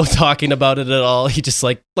 Yep. No talking about it at all. He just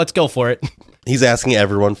let's go for it. He's asking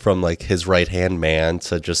everyone from his right-hand man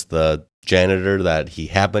to just the janitor that he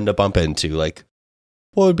happened to bump into,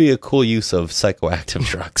 what would be a cool use of psychoactive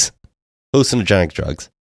drugs? Hallucinogenic drugs.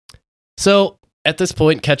 So at this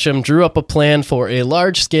point, Ketchum drew up a plan for a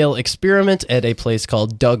large-scale experiment at a place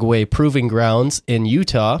called Dugway Proving Grounds in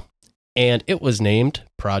Utah, and it was named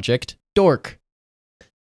Project Dork.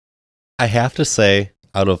 I have to say,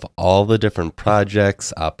 out of all the different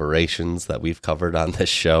projects, operations that we've covered on this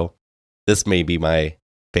show, this may be my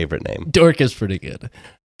favorite name. Dork is pretty good.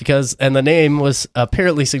 And the name was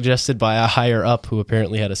apparently suggested by a higher up who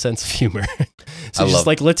apparently had a sense of humor. So just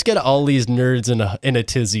let's get all these nerds in a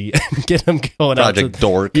tizzy and get them going out to Project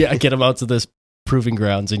Dork. Yeah, get them out to this proving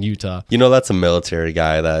grounds in Utah. That's a military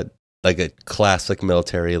guy that a classic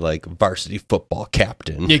military varsity football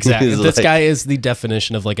captain. Exactly. This guy is the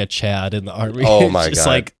definition of a Chad in the Army. Oh my just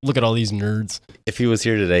God. Look at all these nerds. If he was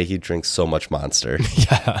here today, he'd drink so much Monster.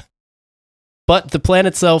 Yeah. But the plan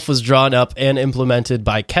itself was drawn up and implemented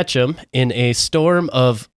by Ketchum in a storm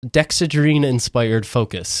of Dexedrine-inspired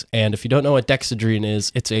focus. And if you don't know what Dexedrine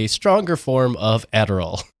is, it's a stronger form of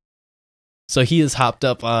Adderall. So he is hopped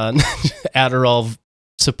up on Adderall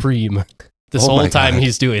Supreme this whole time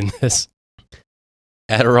he's doing this.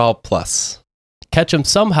 Adderall Plus. Ketchum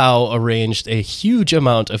somehow arranged a huge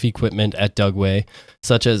amount of equipment at Dugway,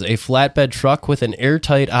 such as a flatbed truck with an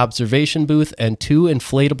airtight observation booth and 2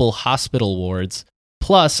 inflatable hospital wards,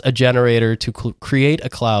 plus a generator to create a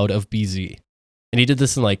cloud of BZ. And he did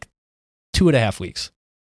this in 2.5 weeks.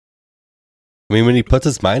 I mean, when he puts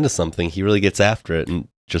his mind to something, he really gets after it, and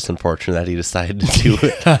just unfortunate that he decided to do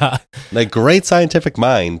it. Great scientific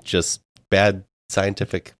mind, just bad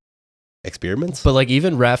scientific experiments. But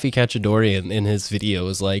even Rafi Kachadorian in his video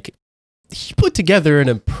is he put together an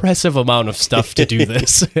impressive amount of stuff to do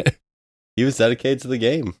this. He was dedicated to the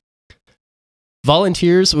game.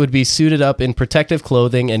 Volunteers would be suited up in protective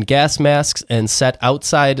clothing and gas masks and set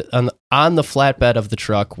outside on the flatbed of the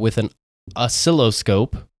truck with an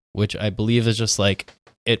oscilloscope, which I believe is just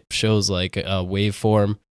it shows a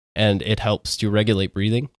waveform and it helps to regulate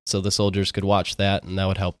breathing. So the soldiers could watch that and that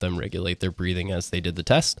would help them regulate their breathing as they did the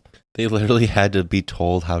test. They literally had to be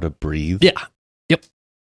told how to breathe. Yeah. Yep.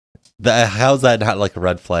 How's that not like a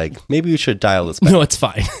red flag? Maybe we should dial this back. No, it's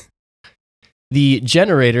fine. The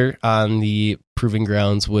generator on the proving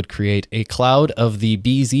grounds would create a cloud of the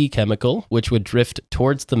BZ chemical, which would drift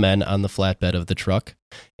towards the men on the flatbed of the truck.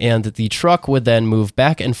 And the truck would then move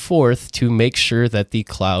back and forth to make sure that the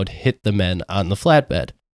cloud hit the men on the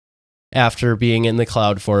flatbed. After being in the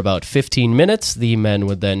cloud for about 15 minutes, the men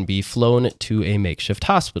would then be flown to a makeshift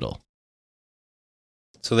hospital.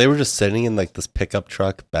 So they were just sitting in like this pickup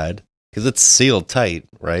truck bed because it's sealed tight,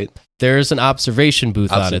 right? There's an observation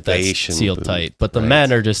booth on it that's sealed booth, tight, but the right.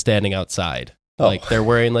 men are just standing outside. Oh. Like they're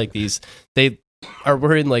wearing like they are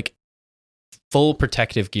wearing like full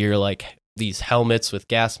protective gear, like these helmets with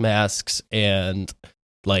gas masks and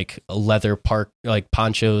like leather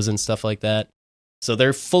ponchos and stuff like that. So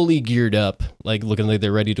they're fully geared up, like looking like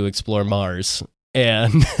they're ready to explore Mars.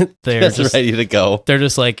 And they're just ready to go. They're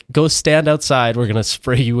just like, go stand outside. We're going to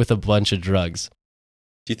spray you with a bunch of drugs.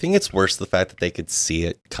 Do you think it's worse the fact that they could see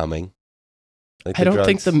it coming? Like I don't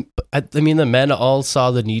think the men all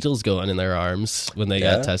saw the needles going in their arms when they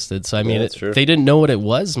got tested. So, I mean, they didn't know what it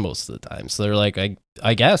was most of the time. So they're like,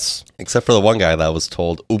 I guess. Except for the one guy that was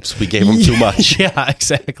told, oops, we gave him too much. Yeah,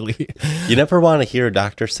 exactly. You never want to hear a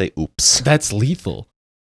doctor say, oops. That's lethal.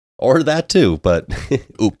 Or that too, but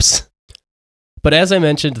oops. But as I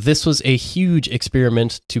mentioned, this was a huge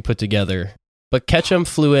experiment to put together. But Ketchum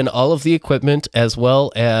flew in all of the equipment as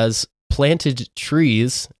well as planted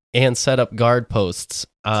trees and set up guard posts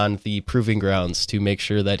on the proving grounds to make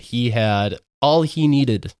sure that he had all he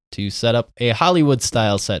needed to set up a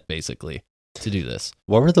Hollywood-style set, basically, to do this.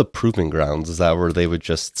 What were the proving grounds? Is that where they would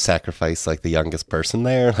just sacrifice like the youngest person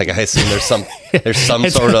there? Like I assume there's some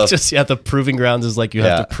sort of the proving grounds is like you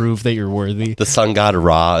have to prove that you're worthy. The sun god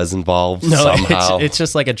Ra is involved somehow. It's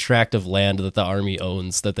just like a tract of land that the army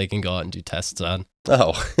owns that they can go out and do tests on.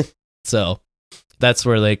 Oh. So that's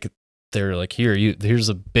where they're like, here's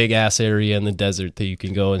a big ass area in the desert that you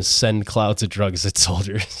can go and send clouds of drugs at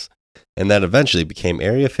soldiers. And that eventually became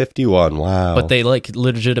Area 51. Wow. But they like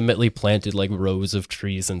legitimately planted like rows of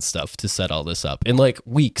trees and stuff to set all this up in like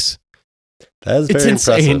weeks. That is very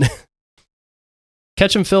insane. impressive.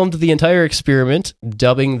 Ketchum filmed the entire experiment,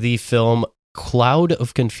 dubbing the film Cloud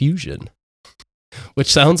of Confusion,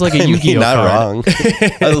 which sounds like a Yu-Gi-Oh not card.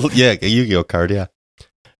 Wrong. Yeah, a Yu-Gi-Oh card, yeah.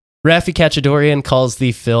 Raffi Kachadorian calls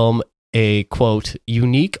the film a, quote,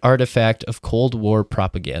 unique artifact of Cold War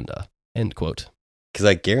propaganda, end quote. Because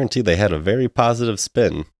I guarantee they had a very positive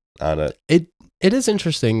spin on it. It is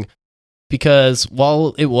interesting because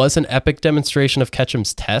while it was an epic demonstration of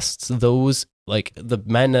Ketchum's tests, those, like, the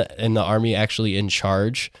men in the army actually in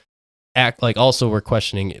charge also were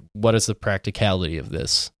questioning what is the practicality of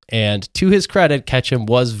this. And to his credit, Ketchum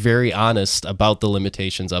was very honest about the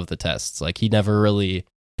limitations of the tests. Like, he never really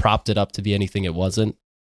propped it up to be anything it wasn't.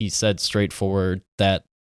 He said straightforward that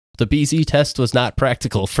the BZ test was not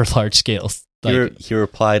practical for large scales. He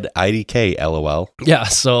replied, IDK, LOL. Yeah,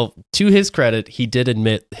 so to his credit, he did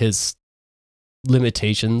admit his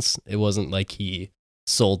limitations. It wasn't like he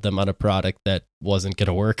sold them on a product that wasn't going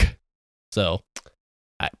to work. So,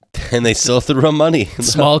 and they still threw him money.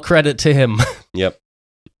 Small credit to him. Yep.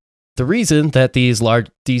 The reason that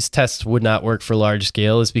these tests would not work for large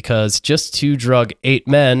scale is because just to drug 8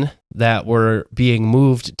 men that were being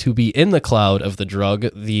moved to be in the cloud of the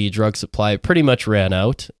drug supply pretty much ran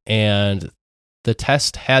out, and the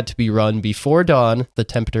test had to be run before dawn, the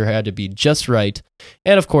temperature had to be just right,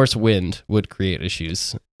 and of course wind would create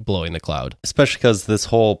issues blowing the cloud. Especially because this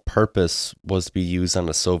whole purpose was to be used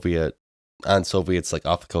on Soviets like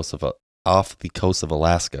off the coast of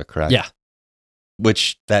Alaska, correct? Yeah.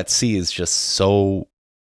 Which that sea is just so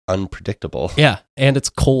unpredictable. Yeah, and it's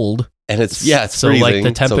cold. And it's so freezing, like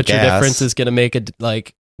the temperature difference is going to make it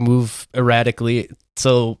like move erratically.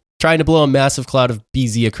 So trying to blow a massive cloud of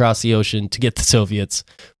BZ across the ocean to get the Soviets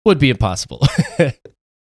would be impossible.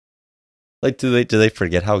 Like, do they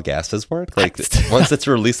forget how gases work? Like, once it's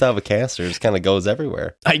released out of a canister, it just kind of goes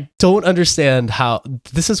everywhere. I don't understand how.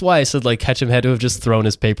 This is why I said like Ketchum had to have just thrown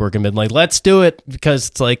his paperwork and been like, let's do it, because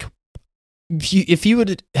it's like if he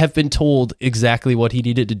would have been told exactly what he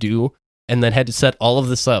needed to do and then had to set all of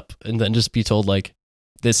this up and then just be told like,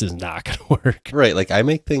 this is not going to work. Right. Like, I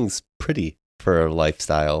make things pretty for a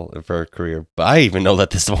lifestyle, for a career, but I even know that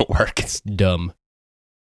this won't work. It's dumb.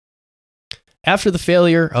 After the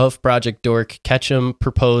failure of Project Dork, Ketchum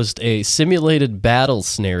proposed a simulated battle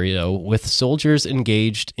scenario with soldiers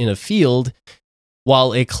engaged in a field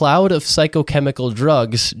while a cloud of psychochemical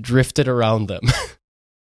drugs drifted around them.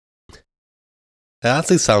 That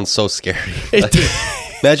honestly sounds so scary.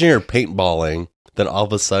 Imagine you're paintballing, then all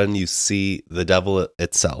of a sudden you see the devil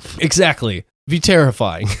itself. Exactly. Be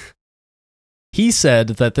terrifying. He said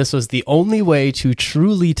that this was the only way to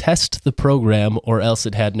truly test the program, or else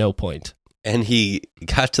it had no point. And he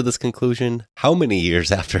got to this conclusion how many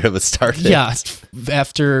years after it was started? Yeah,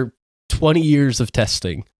 after 20 years of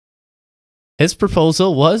testing. His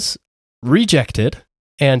proposal was rejected,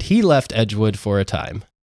 and he left Edgewood for a time.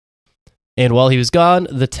 And while he was gone,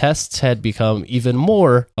 the tests had become even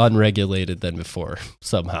more unregulated than before,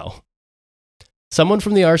 somehow. Someone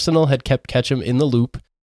from the arsenal had kept Ketchum in the loop,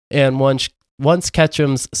 and once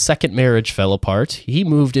Ketchum's second marriage fell apart, he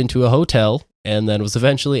moved into a hotel and then was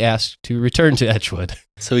eventually asked to return to Edgewood.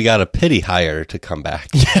 So he got a pity hire to come back.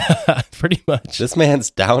 Yeah, pretty much. This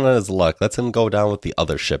man's down on his luck. Let's him go down with the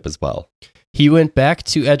other ship as well. He went back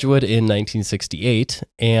to Edgewood in 1968,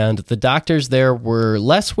 and the doctors there were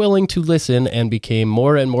less willing to listen and became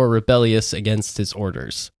more and more rebellious against his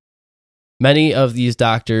orders. Many of these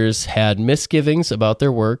doctors had misgivings about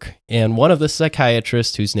their work, and one of the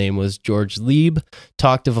psychiatrists, whose name was George Lieb,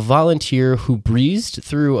 talked of a volunteer who breezed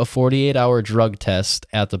through a 48-hour drug test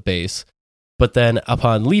at the base, but then,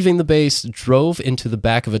 upon leaving the base, drove into the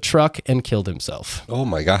back of a truck and killed himself. Oh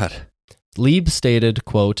my God. Lieb stated,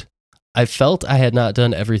 quote, "I felt I had not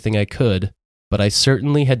done everything I could, but I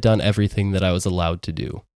certainly had done everything that I was allowed to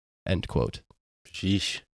do." End quote.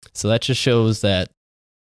 Sheesh. So that just shows that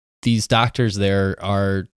these doctors there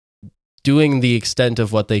are doing the extent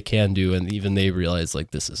of what they can do, and even they realize,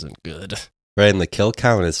 like, this isn't good. Right, and the kill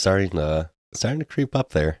count is starting to creep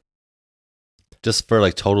up there. Just for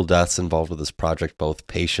like total deaths involved with this project, both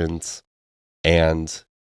patients and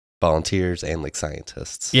volunteers and like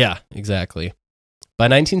scientists. Yeah, exactly. By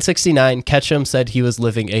 1969, Ketchum said he was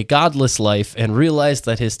living a godless life and realized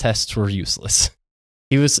that his tests were useless.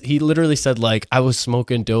 He literally said, like, I was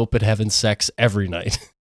smoking dope and having sex every night.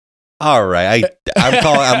 All right,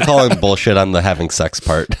 I'm calling bullshit on the having sex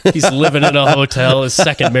part. He's living in a hotel. His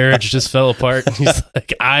second marriage just fell apart. He's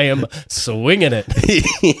like, I am swinging it.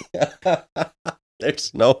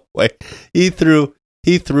 There's no way. He threw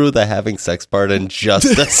the having sex part in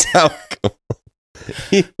just as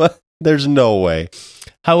there's no way.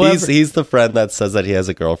 However, he's the friend that says that he has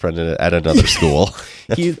a girlfriend at another school.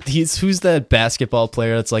 he's who's that basketball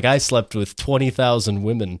player that's like, I slept with 20,000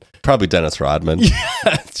 women. Probably Dennis Rodman. Yeah,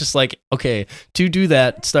 it's just like, okay, to do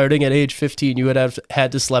that, starting at age 15, you would have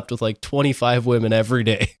had to slept with like 25 women every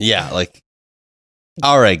day. Yeah, like,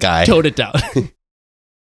 all right, guy. Tone it down.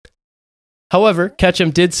 However,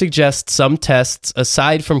 Ketchum did suggest some tests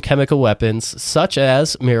aside from chemical weapons, such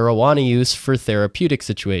as marijuana use for therapeutic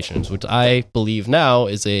situations, which I believe now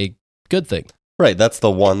is a good thing. Right, that's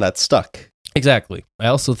the one that stuck. Exactly. I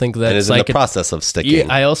also think that it is in the process of sticking.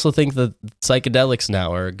 Yeah, I also think that psychedelics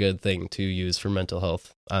now are a good thing to use for mental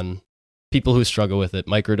health on people who struggle with it.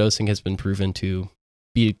 Microdosing has been proven to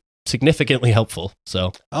be significantly helpful.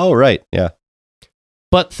 So. Oh, right. Yeah.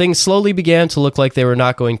 But things slowly began to look like they were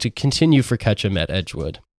not going to continue for Ketchum at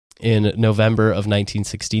Edgewood. In November of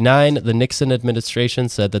 1969, the Nixon administration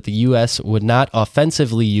said that the U.S. would not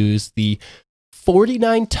offensively use the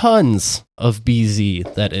 49 tons of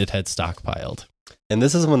BZ that it had stockpiled. And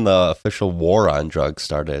this is when the official war on drugs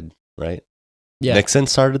started, right? Yeah. Nixon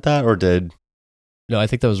started that, or did... No, I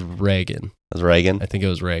think that was Reagan. That was Reagan? I think it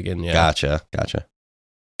was Reagan, yeah. Gotcha.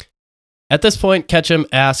 At this point, Ketchum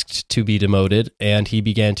asked to be demoted, and he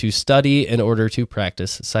began to study in order to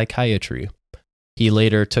practice psychiatry. He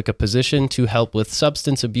later took a position to help with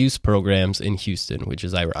substance abuse programs in Houston, which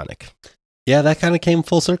is ironic. Yeah, that kind of came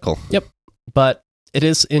full circle. Yep. But it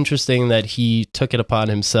is interesting that he took it upon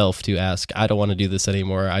himself to ask, I don't want to do this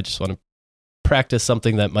anymore. I just want to practice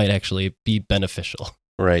something that might actually be beneficial.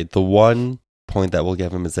 Right. The one point that we'll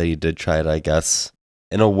give him is that he did try to, I guess,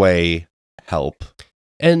 in a way, help.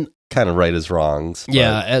 And kind of right his wrongs.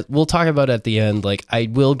 Yeah, we'll talk about it at the end. Like, I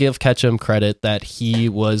will give Ketchum credit that he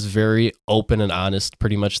was very open and honest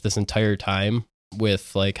pretty much this entire time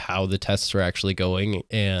with like how the tests were actually going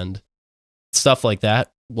and stuff like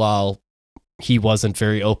that, while he wasn't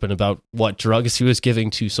very open about what drugs he was giving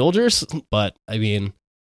to soldiers. But I mean,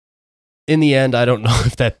 in the end, I don't know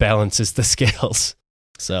if that balances the scales.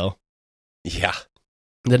 So yeah.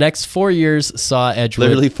 The next 4 years saw Edgewood...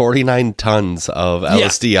 Literally 49 tons of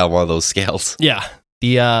LSD on one of those scales. Yeah.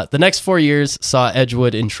 The next 4 years saw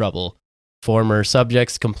Edgewood in trouble. Former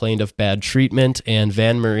subjects complained of bad treatment, and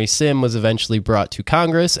Van Murray Sim was eventually brought to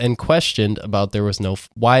Congress and questioned about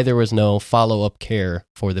why there was no follow-up care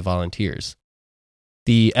for the volunteers.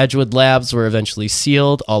 The Edgewood labs were eventually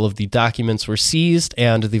sealed, all of the documents were seized,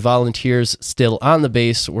 and the volunteers still on the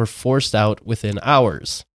base were forced out within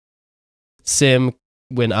hours. Sim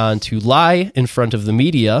went on to lie in front of the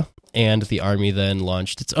media, and the Army then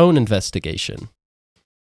launched its own investigation.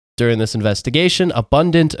 During this investigation,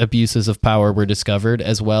 abundant abuses of power were discovered,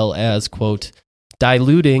 as well as, quote,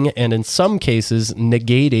 diluting and in some cases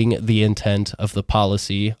negating the intent of the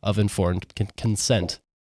policy of informed consent,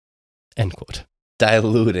 end quote.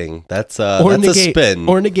 Diluting. That's a spin.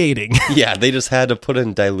 Or negating. Yeah, they just had to put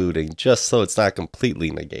in diluting just so it's not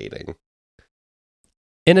completely negating.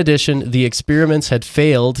 In addition, the experiments had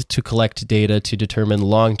failed to collect data to determine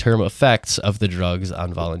long-term effects of the drugs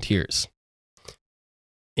on volunteers.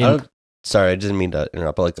 Sorry, I didn't mean to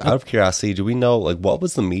interrupt, but out of curiosity, do we know what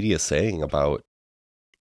was the media saying about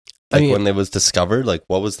when it was discovered?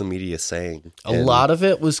 What was the media saying? A lot of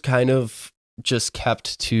it was kind of just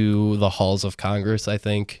kept to the halls of Congress, I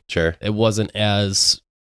think. Sure. It wasn't as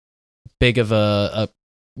big of a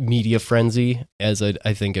media frenzy as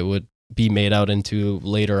I think it would be made out into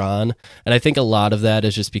later on. And I think a lot of that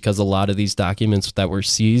is just because a lot of these documents that were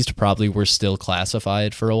seized probably were still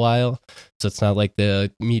classified for a while. So it's not like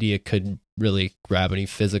the media could really grab any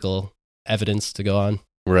physical evidence to go on.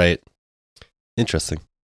 Right. Interesting.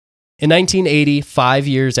 In 1980, 5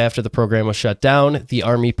 years after the program was shut down, the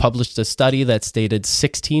Army published a study that stated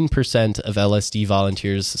 16% of LSD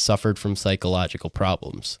volunteers suffered from psychological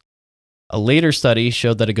problems. A later study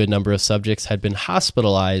showed that a good number of subjects had been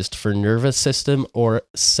hospitalized for nervous system or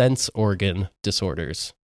sense organ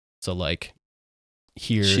disorders. So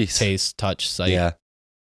hear, taste, touch, sight. Yeah.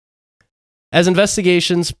 As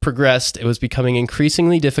investigations progressed, it was becoming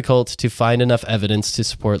increasingly difficult to find enough evidence to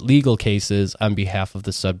support legal cases on behalf of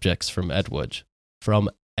the subjects from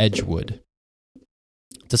Edgewood.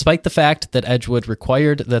 Despite the fact that Edgewood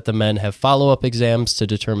required that the men have follow-up exams to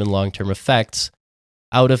determine long-term effects,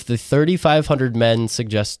 out of the 3,500 men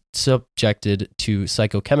subjected to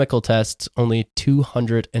psychochemical tests, only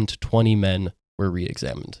 220 men were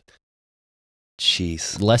re-examined.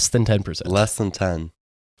 Jeez. Less than 10%. Less than 10.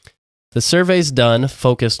 The surveys done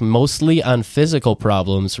focused mostly on physical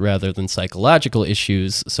problems rather than psychological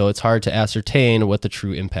issues, so it's hard to ascertain what the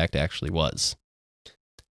true impact actually was.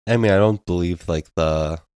 I mean, I don't believe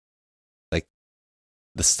the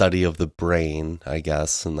study of the brain, I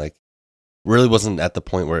guess, and really wasn't at the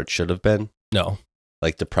point where it should have been. No.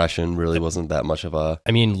 Depression really wasn't that much of a...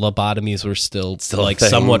 I mean, lobotomies were still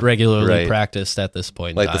somewhat regularly practiced at this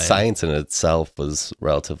point. The science in itself was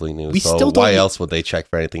relatively new. Why else would they check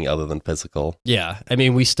for anything other than physical? Yeah. I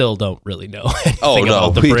mean, we still don't really know anything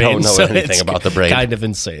about the brain. We don't know anything about the brain. Kind of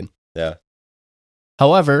insane. Yeah.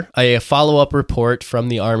 However, a follow-up report from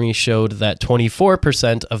the Army showed that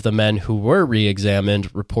 24% of the men who were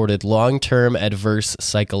re-examined reported long-term adverse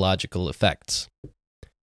psychological effects.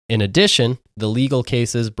 In addition, the legal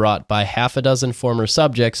cases brought by half a dozen former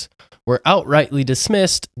subjects were outrightly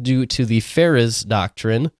dismissed due to the Ferris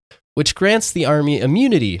Doctrine, which grants the Army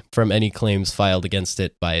immunity from any claims filed against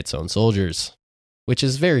it by its own soldiers, which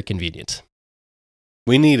is very convenient.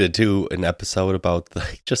 We need to do an episode about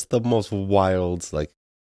just the most wild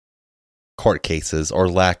court cases or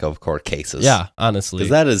lack of court cases. Yeah, honestly. Because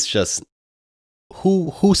that is just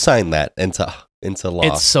who signed that into law.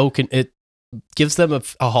 It's so it gives them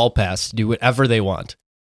a hall pass to do whatever they want.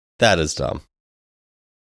 That is dumb.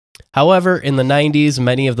 However, in the 90s,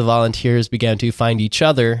 many of the volunteers began to find each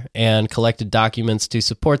other and collected documents to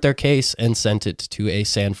support their case and sent it to a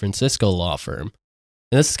San Francisco law firm.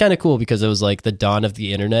 And this is kind of cool because it was the dawn of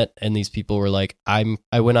the internet, and these people were like, I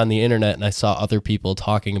went on the internet and I saw other people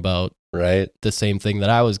talking about the same thing that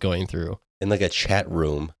I was going through. In a chat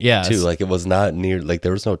room. Yeah. Too. It was not near,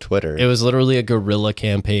 there was no Twitter. It was literally a guerrilla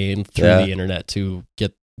campaign through the internet to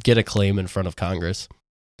get a claim in front of Congress.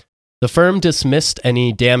 The firm dismissed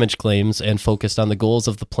any damage claims and focused on the goals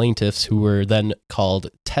of the plaintiffs, who were then called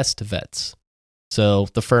test vets. So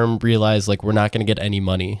the firm realized we're not going to get any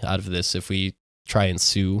money out of this if we try and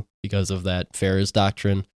sue because of that Ferris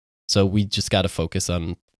Doctrine. So we just got to focus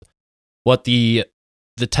on what the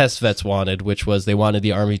test vets wanted, which was they wanted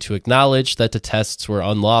the Army to acknowledge that the tests were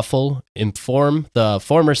unlawful, inform the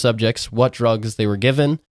former subjects what drugs they were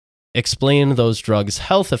given, explain those drugs'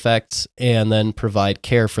 health effects, and then provide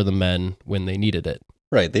care for the men when they needed it.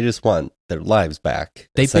 Right. They just want their lives back.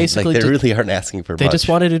 They basically they really aren't asking for much. They just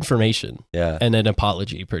wanted information. Yeah. And an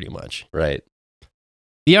apology, pretty much. Right.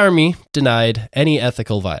 The Army denied any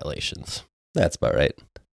ethical violations. That's about right.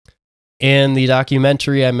 In the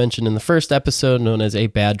documentary I mentioned in the first episode, known as A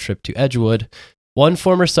Bad Trip to Edgewood, one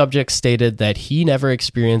former subject stated that he never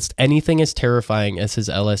experienced anything as terrifying as his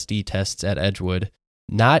LSD tests at Edgewood,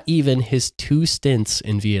 not even his 2 stints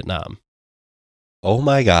in Vietnam. Oh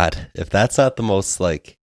my God. If that's not the most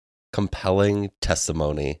compelling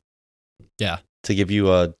testimony. Yeah. To give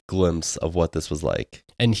you a glimpse of what this was like.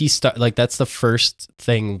 And that's the first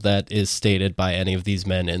thing that is stated by any of these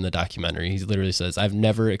men in the documentary. He literally says, "I've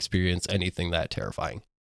never experienced anything that terrifying."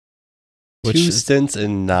 Which 2 is stints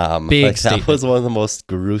in Nam. big Like, that statement. was one of the most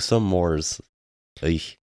gruesome wars.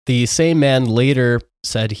 Eesh. The same man later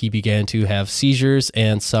said he began to have seizures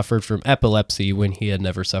and suffered from epilepsy when he had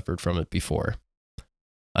never suffered from it before.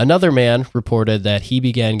 Another man reported that he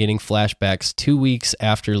began getting flashbacks 2 weeks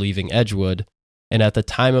after leaving Edgewood, and at the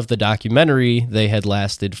time of the documentary, they had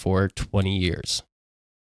lasted for 20 years.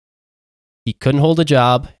 He couldn't hold a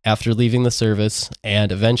job after leaving the service,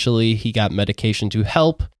 and eventually he got medication to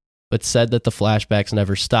help, but said that the flashbacks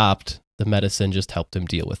never stopped. The medicine just helped him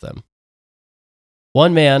deal with them.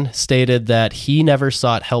 One man stated that he never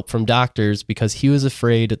sought help from doctors because he was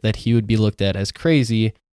afraid that he would be looked at as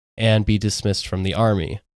crazy and be dismissed from the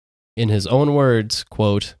army. In his own words,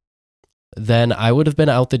 quote, "Then I would have been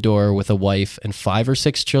out the door with a wife and 5 or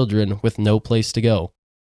 6 children with no place to go.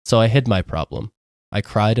 So I hid my problem. I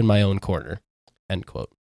cried in my own corner." End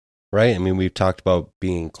quote. Right? I mean, we've talked about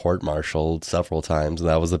being court-martialed several times, and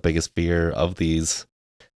that was the biggest fear of these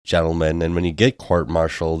gentlemen. And when you get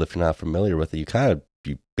court-martialed, if you're not familiar with it,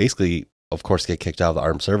 you basically, of course, get kicked out of the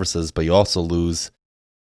armed services, but you also lose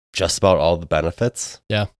just about all the benefits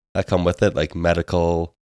that come with it, like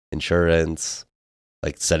medical, insurance,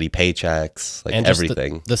 like steady paychecks, like And just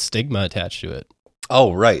everything. the stigma attached to it.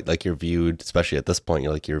 Oh, right. Like, you're viewed, especially at this point,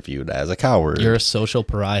 you're viewed as a coward. You're a social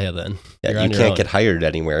pariah then. Yeah, You're you on your can't own. get hired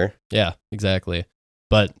anywhere. Yeah, exactly.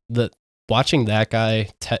 But watching that guy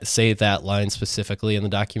say that line specifically in the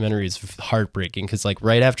documentary is heartbreaking because, like,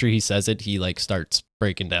 right after he says it, he like starts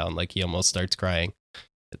breaking down, like he almost starts crying.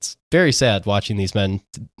 It's very sad watching these men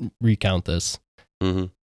recount this. Mm-hmm.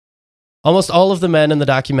 Almost all of the men in the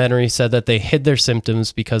documentary said that they hid their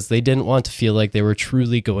symptoms because they didn't want to feel like they were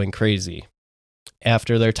truly going crazy.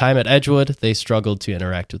 After their time at Edgewood, they struggled to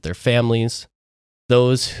interact with their families.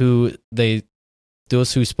 Those who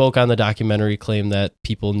spoke on the documentary claimed that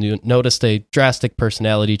people noticed a drastic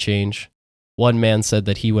personality change. One man said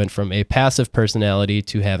that he went from a passive personality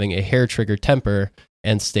to having a hair-trigger temper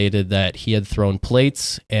and stated that he had thrown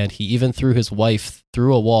plates and he even threw his wife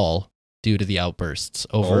through a wall due to the outbursts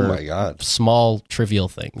over Oh my God. small, trivial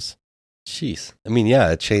things. Jeez. I mean,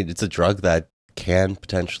 yeah, it's a drug that can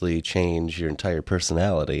potentially change your entire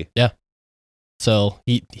personality. So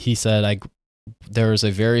he said, there was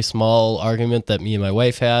a very small argument that me and my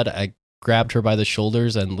wife had. I grabbed her by the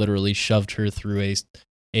shoulders and literally shoved her through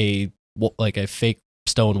a fake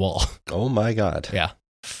stone wall. Oh my God. Yeah,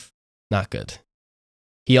 not good.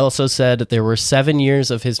 He also said that there were 7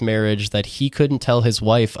 years of his marriage that he couldn't tell his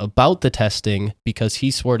wife about the testing because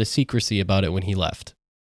he swore to secrecy about it when he left.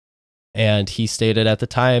 And he stated at the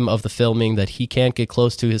time of the filming that he can't get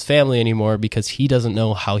close to his family anymore because he doesn't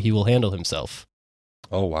know how he will handle himself.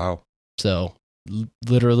 Oh, wow. So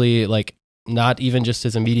literally, like, not even just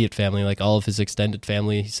his immediate family, like all of his extended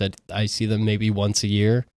family, he said, I see them maybe once a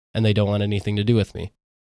year and they don't want anything to do with me.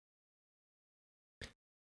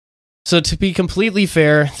 So to be completely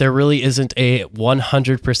fair, there really isn't a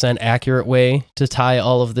 100% accurate way to tie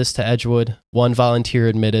all of this to Edgewood. One volunteer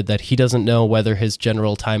admitted that he doesn't know whether his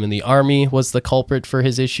general time in the Army was the culprit for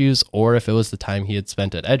his issues or if it was the time he had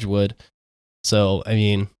spent at Edgewood. So, I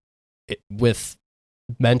mean, with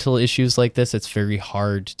mental issues like this, it's very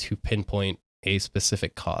hard to pinpoint a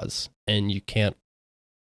specific cause. And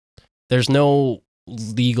there's no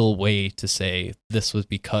legal way to say this was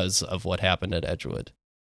because of what happened at Edgewood.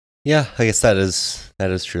 Yeah, I guess that is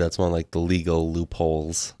true. That's one of like the legal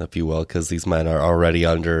loopholes, if you will, because these men are already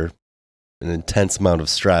under an intense amount of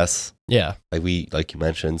stress. Yeah. Like you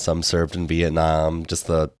mentioned, some served in Vietnam, just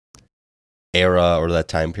the era or that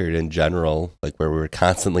time period in general, like where we were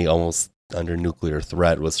constantly almost under nuclear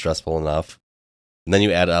threat was stressful enough. And then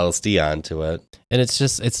you add LSD onto it. And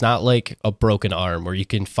it's not like a broken arm where you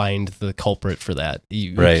can find the culprit for that.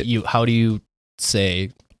 Right. How do you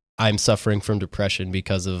say, I'm suffering from depression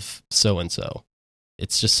because of so-and-so?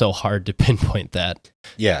 It's just so hard to pinpoint that.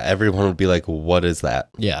 Yeah, everyone would be like, what is that?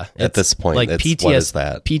 Yeah. At this point, like what is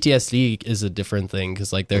that? PTSD is a different thing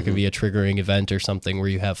because like there can be a triggering event or something where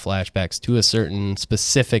you have flashbacks to a certain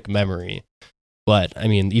specific memory. But I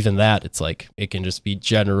mean, even that, it's like it can just be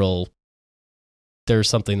general. There's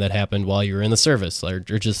something that happened while you were in the service or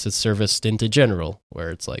just a service stint in general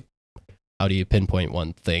where it's like, how do you pinpoint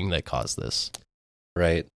one thing that caused this?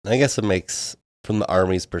 Right. I guess it makes, from the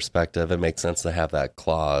Army's perspective, it makes sense to have that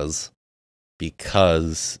clause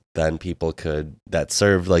because then people that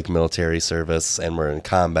served like military service and were in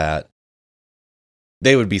combat,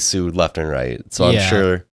 they would be sued left and right. So I'm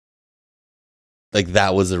sure like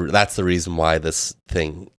that's the reason why this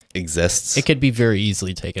thing exists. It could be very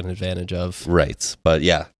easily taken advantage of. Right. But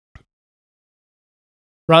yeah.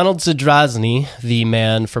 Ronald Zadrozny, the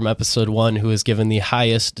man from episode 1 who was given the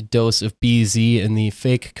highest dose of BZ in the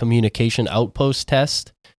fake communication outpost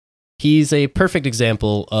test, he's a perfect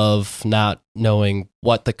example of not knowing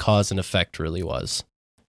what the cause and effect really was.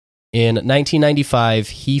 In 1995,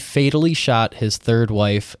 he fatally shot his third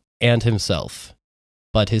wife and himself,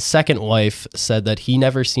 but his second wife said that he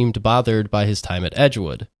never seemed bothered by his time at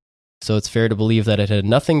Edgewood. So it's fair to believe that it had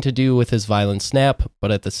nothing to do with his violent snap, but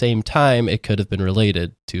at the same time, it could have been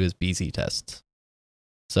related to his BZ tests.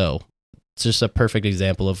 So it's just a perfect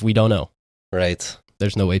example of we don't know. Right.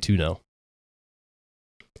 There's no way to know.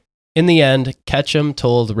 In the end, Ketchum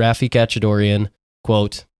told Rafi Kachadorian,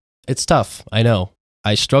 quote, "It's tough, I know.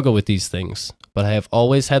 I struggle with these things, but I have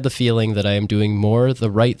always had the feeling that I am doing more the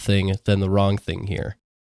right thing than the wrong thing here."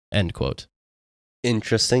 End quote.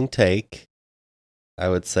 Interesting take, I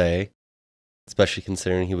would say, especially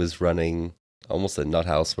considering he was running almost a nut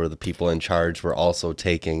house where the people in charge were also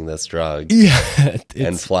taking this drug Yeah.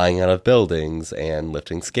 and flying out of buildings and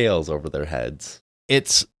lifting scales over their heads.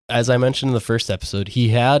 It's, as I mentioned in the first episode, he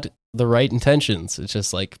had the right intentions. It's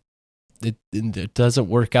just like, it doesn't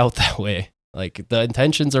work out that way. Like, the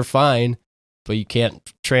intentions are fine, but you can't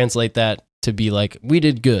translate that to be like, we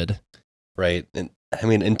did good. Right. And I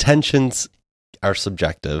mean, intentions are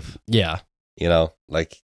subjective. Yeah. You know,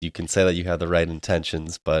 like you can say that you have the right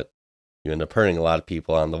intentions, but you end up hurting a lot of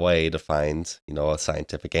people on the way to find, you know, a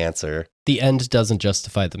scientific answer. The end doesn't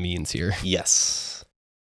justify the means here. Yes.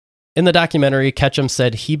 In the documentary, Ketchum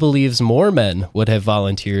said he believes more men would have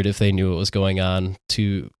volunteered if they knew what was going on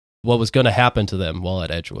to what was going to happen to them while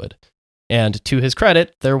at Edgewood. And to his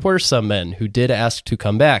credit, there were some men who did ask to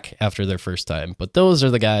come back after their first time, but those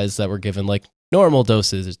are the guys that were given like normal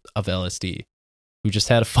doses of LSD, who just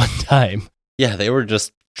had a fun time. Yeah, they were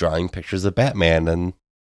just drawing pictures of Batman and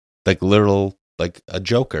like literal, like a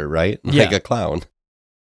Joker, right? Yeah. Like a clown.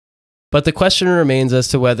 But the question remains as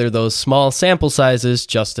to whether those small sample sizes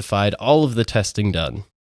justified all of the testing done.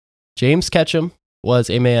 James Ketchum was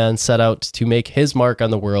a man set out to make his mark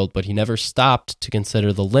on the world, but he never stopped to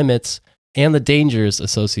consider the limits and the dangers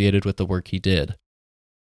associated with the work he did.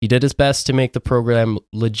 He did his best to make the program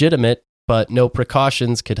legitimate, but no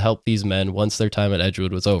precautions could help these men once their time at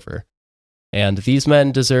Edgewood was over. And these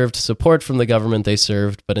men deserved support from the government they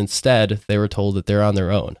served, but instead they were told that they're on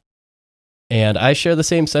their own. And I share the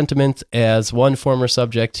same sentiment as one former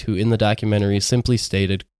subject who in the documentary simply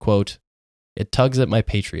stated, quote, "It tugs at my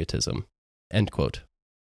patriotism," end quote.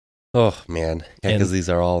 Oh, man. Yeah, And- because these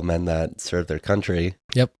are all men that serve their country.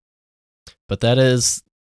 Yep. But that is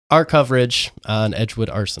our coverage on Edgewood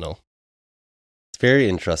Arsenal. It's very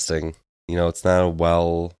interesting. You know, it's not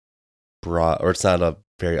it's not a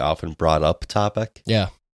very often brought up topic. Yeah.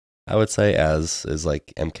 I would say, as is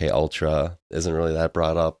like MK Ultra isn't really that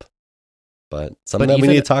brought up, but something But that we even-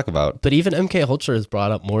 need to talk about. But even MK Ultra is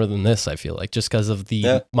brought up more than this, I feel like, just because of the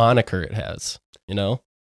Yeah. moniker it has, you know?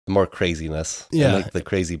 More craziness. Yeah. And like the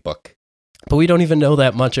crazy book. But we don't even know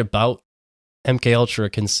that much about MK Ultra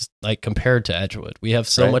compared to Edgewood. We have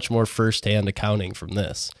so Right. much more firsthand accounting from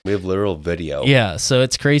this. We have literal video. Yeah, so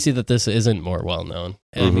it's crazy that this isn't more well known.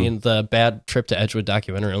 I Mhm. mean, the Bad Trip to Edgewood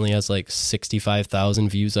documentary only has like 65,000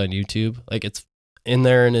 views on YouTube. Like, it's in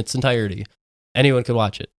there in its entirety. Anyone could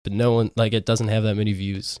watch it, but no one, like, it doesn't have that many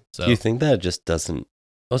views. So Do you think that just doesn't?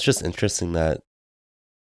 Well, it's just interesting that,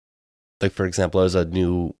 like, for example, there's a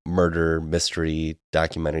new murder mystery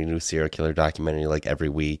documentary, new serial killer documentary, like every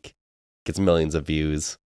week, gets millions of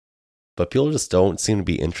views, but people just don't seem to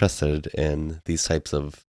be interested in these types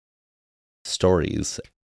of stories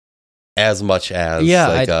as much as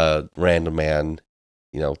Yeah, a random man,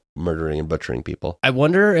 you know, murdering and butchering people. I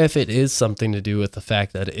wonder if it is something to do with the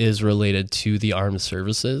fact that it is related to the armed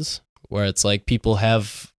services, where it's like people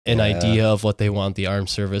have an Yeah. idea of what they want the armed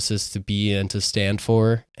services to be and to stand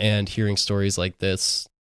for, and hearing stories like this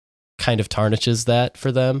kind of tarnishes that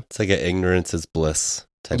for them. It's like an ignorance is bliss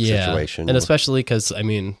type Yeah, situation. and especially because I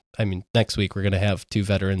mean, next week we're gonna have 2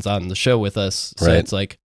 veterans on the show with us, so Right. it's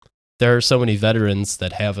like there are so many veterans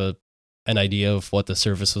that have an idea of what the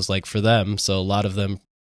service was like for them. So a lot of them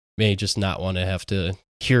may just not want to have to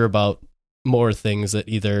hear about more things that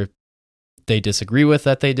either they disagree with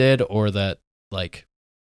that they did, or that like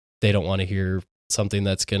they don't want to hear something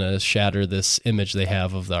that's gonna shatter this image they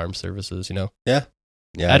have of the armed services. You know, yeah,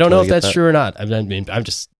 I don't know totally if get that's that. true or not. I mean, I'm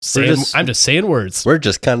just saying. I'm just saying words. We're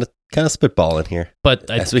just kind of spitballing here, But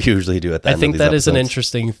as we usually do at the I end think of these that is an episodes.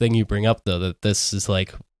 interesting thing you bring up, though, that this is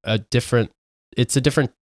like it's a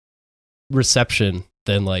different reception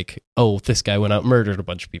than like, oh, this guy went out and murdered a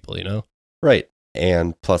bunch of people, you know? Right.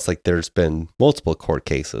 And plus, like, there's been multiple court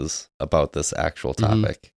cases about this actual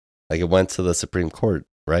topic. Like, it went to the Supreme Court,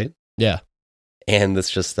 right? Yeah. And this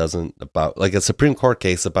just doesn't about, like, a Supreme Court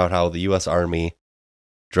case about how the U.S. Army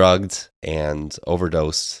drugged and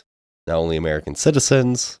overdosed not only American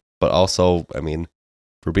citizens, but also, I mean,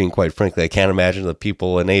 for being quite frankly, I can't imagine the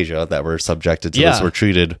people in Asia that were subjected to this were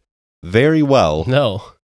treated very well. No.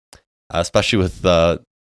 Especially with the,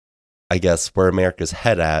 I guess, where America's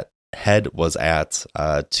head was at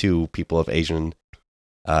to people of Asian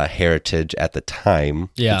heritage at the time,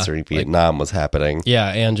 considering Vietnam was happening.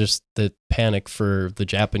 Yeah, and just the panic for the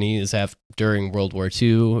Japanese during World War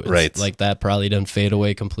II. Right. Like, that probably didn't fade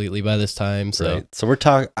away completely by this time. So, right. So we're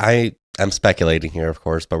talking, I'm speculating here, of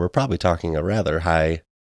course, but we're probably talking a rather high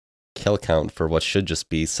kill count for what should just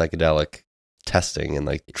be psychedelic testing and,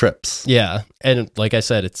 like, trips. Yeah, and like I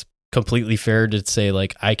said, it's completely fair to say,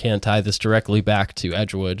 like, I can't tie this directly back to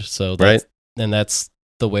Edgewood. So that's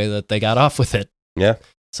the way that they got off with it. Yeah.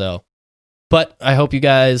 So, but I hope you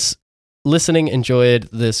guys listening enjoyed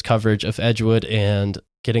this coverage of Edgewood and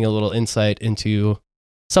getting a little insight into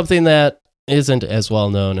something that isn't as well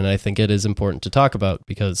known. And I think it is important to talk about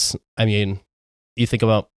because, I mean, you think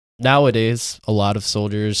about nowadays, a lot of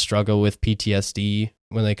soldiers struggle with PTSD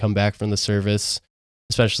when they come back from the service,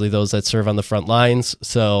 especially those that serve on the front lines.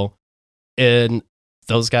 So, and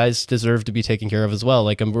those guys deserve to be taken care of as well.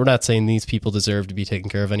 Like, we're not saying these people deserve to be taken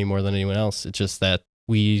care of any more than anyone else. It's just that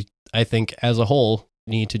I think as a whole,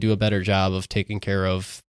 need to do a better job of taking care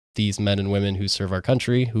of these men and women who serve our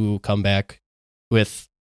country, who come back with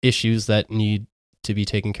issues that need to be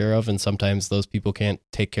taken care of. And sometimes those people can't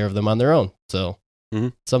take care of them on their own. So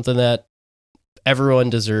something that everyone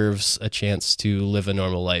deserves a chance to live a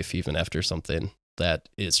normal life, even after something that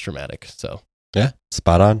is traumatic. So yeah,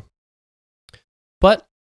 spot on. But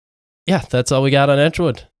yeah, that's all we got on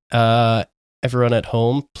Edgewood. Everyone at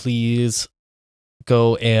home, please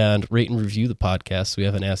go and rate and review the podcast. We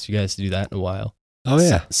haven't asked you guys to do that in a while. Oh,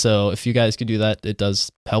 yeah. So if you guys could do that, it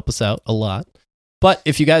does help us out a lot. But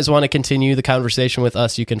if you guys want to continue the conversation with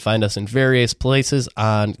us, you can find us in various places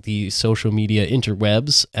on the social media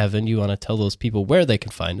interwebs. Evan, you want to tell those people where they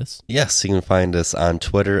can find us? Yes, you can find us on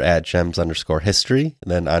Twitter at gems_history.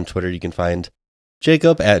 And then on Twitter, you can find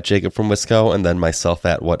Jacob at Jacob from Wisco, and then myself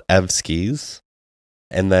at whatevskis.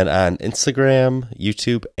 And then on Instagram,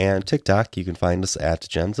 YouTube, and TikTok, you can find us at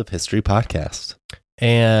Gems of History Podcast.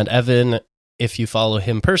 And Evan, if you follow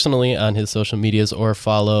him personally on his social medias or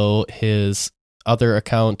follow his other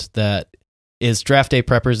account that is Draft Day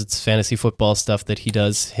Preppers, it's fantasy football stuff that he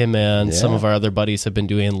does. Him and some of our other buddies have been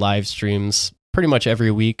doing live streams pretty much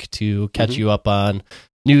every week to catch you up on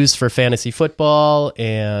news for fantasy football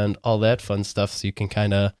and all that fun stuff, so you can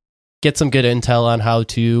kind of get some good intel on how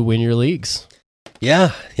to win your leagues.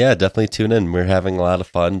 Yeah, definitely tune in. We're having a lot of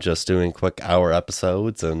fun just doing quick hour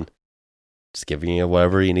episodes and just giving you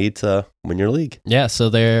whatever you need to win your league. Yeah, so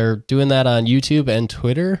they're doing that on YouTube and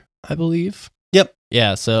Twitter, I believe. Yep.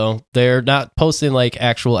 Yeah, so they're not posting like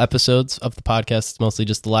actual episodes of the podcast. It's mostly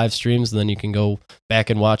just the live streams, and then you can go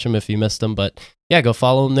back and watch them if you missed them. But yeah, go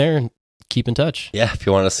follow them there and keep in touch. Yeah, if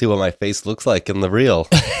you want to see what my face looks like in the reel.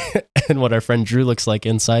 And what our friend Drew looks like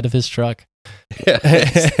inside of his truck.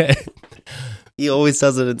 Yeah, he always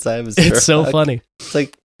does it inside of his truck. It's so funny. It's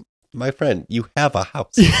like, my friend, you have a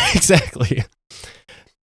house. Exactly.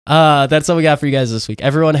 That's all we got for you guys this week.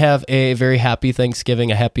 Everyone have a very happy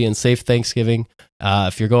Thanksgiving, a happy and safe Thanksgiving.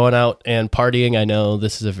 If you're going out and partying, I know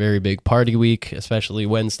this is a very big party week, especially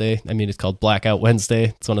Wednesday. I mean, it's called Blackout Wednesday.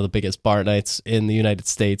 It's one of the biggest bar nights in the United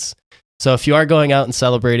States. So if you are going out and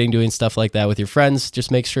celebrating, doing stuff like that with your friends,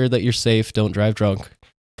 just make sure that you're safe. Don't drive drunk.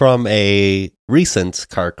 From a recent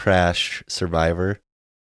car crash survivor,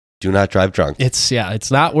 do not drive drunk. It's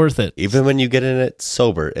not worth it. Even when you get in it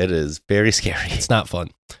sober, it is very scary. It's not fun.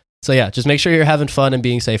 So yeah, just make sure you're having fun and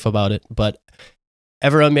being safe about it. But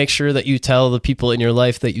everyone, make sure that you tell the people in your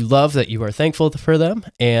life that you love that you are thankful for them.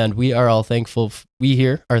 And we are all thankful. We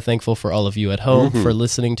here are thankful for all of you at home for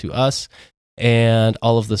listening to us and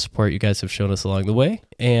all of the support you guys have shown us along the way.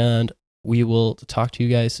 And we will talk to you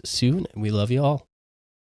guys soon. We love you all.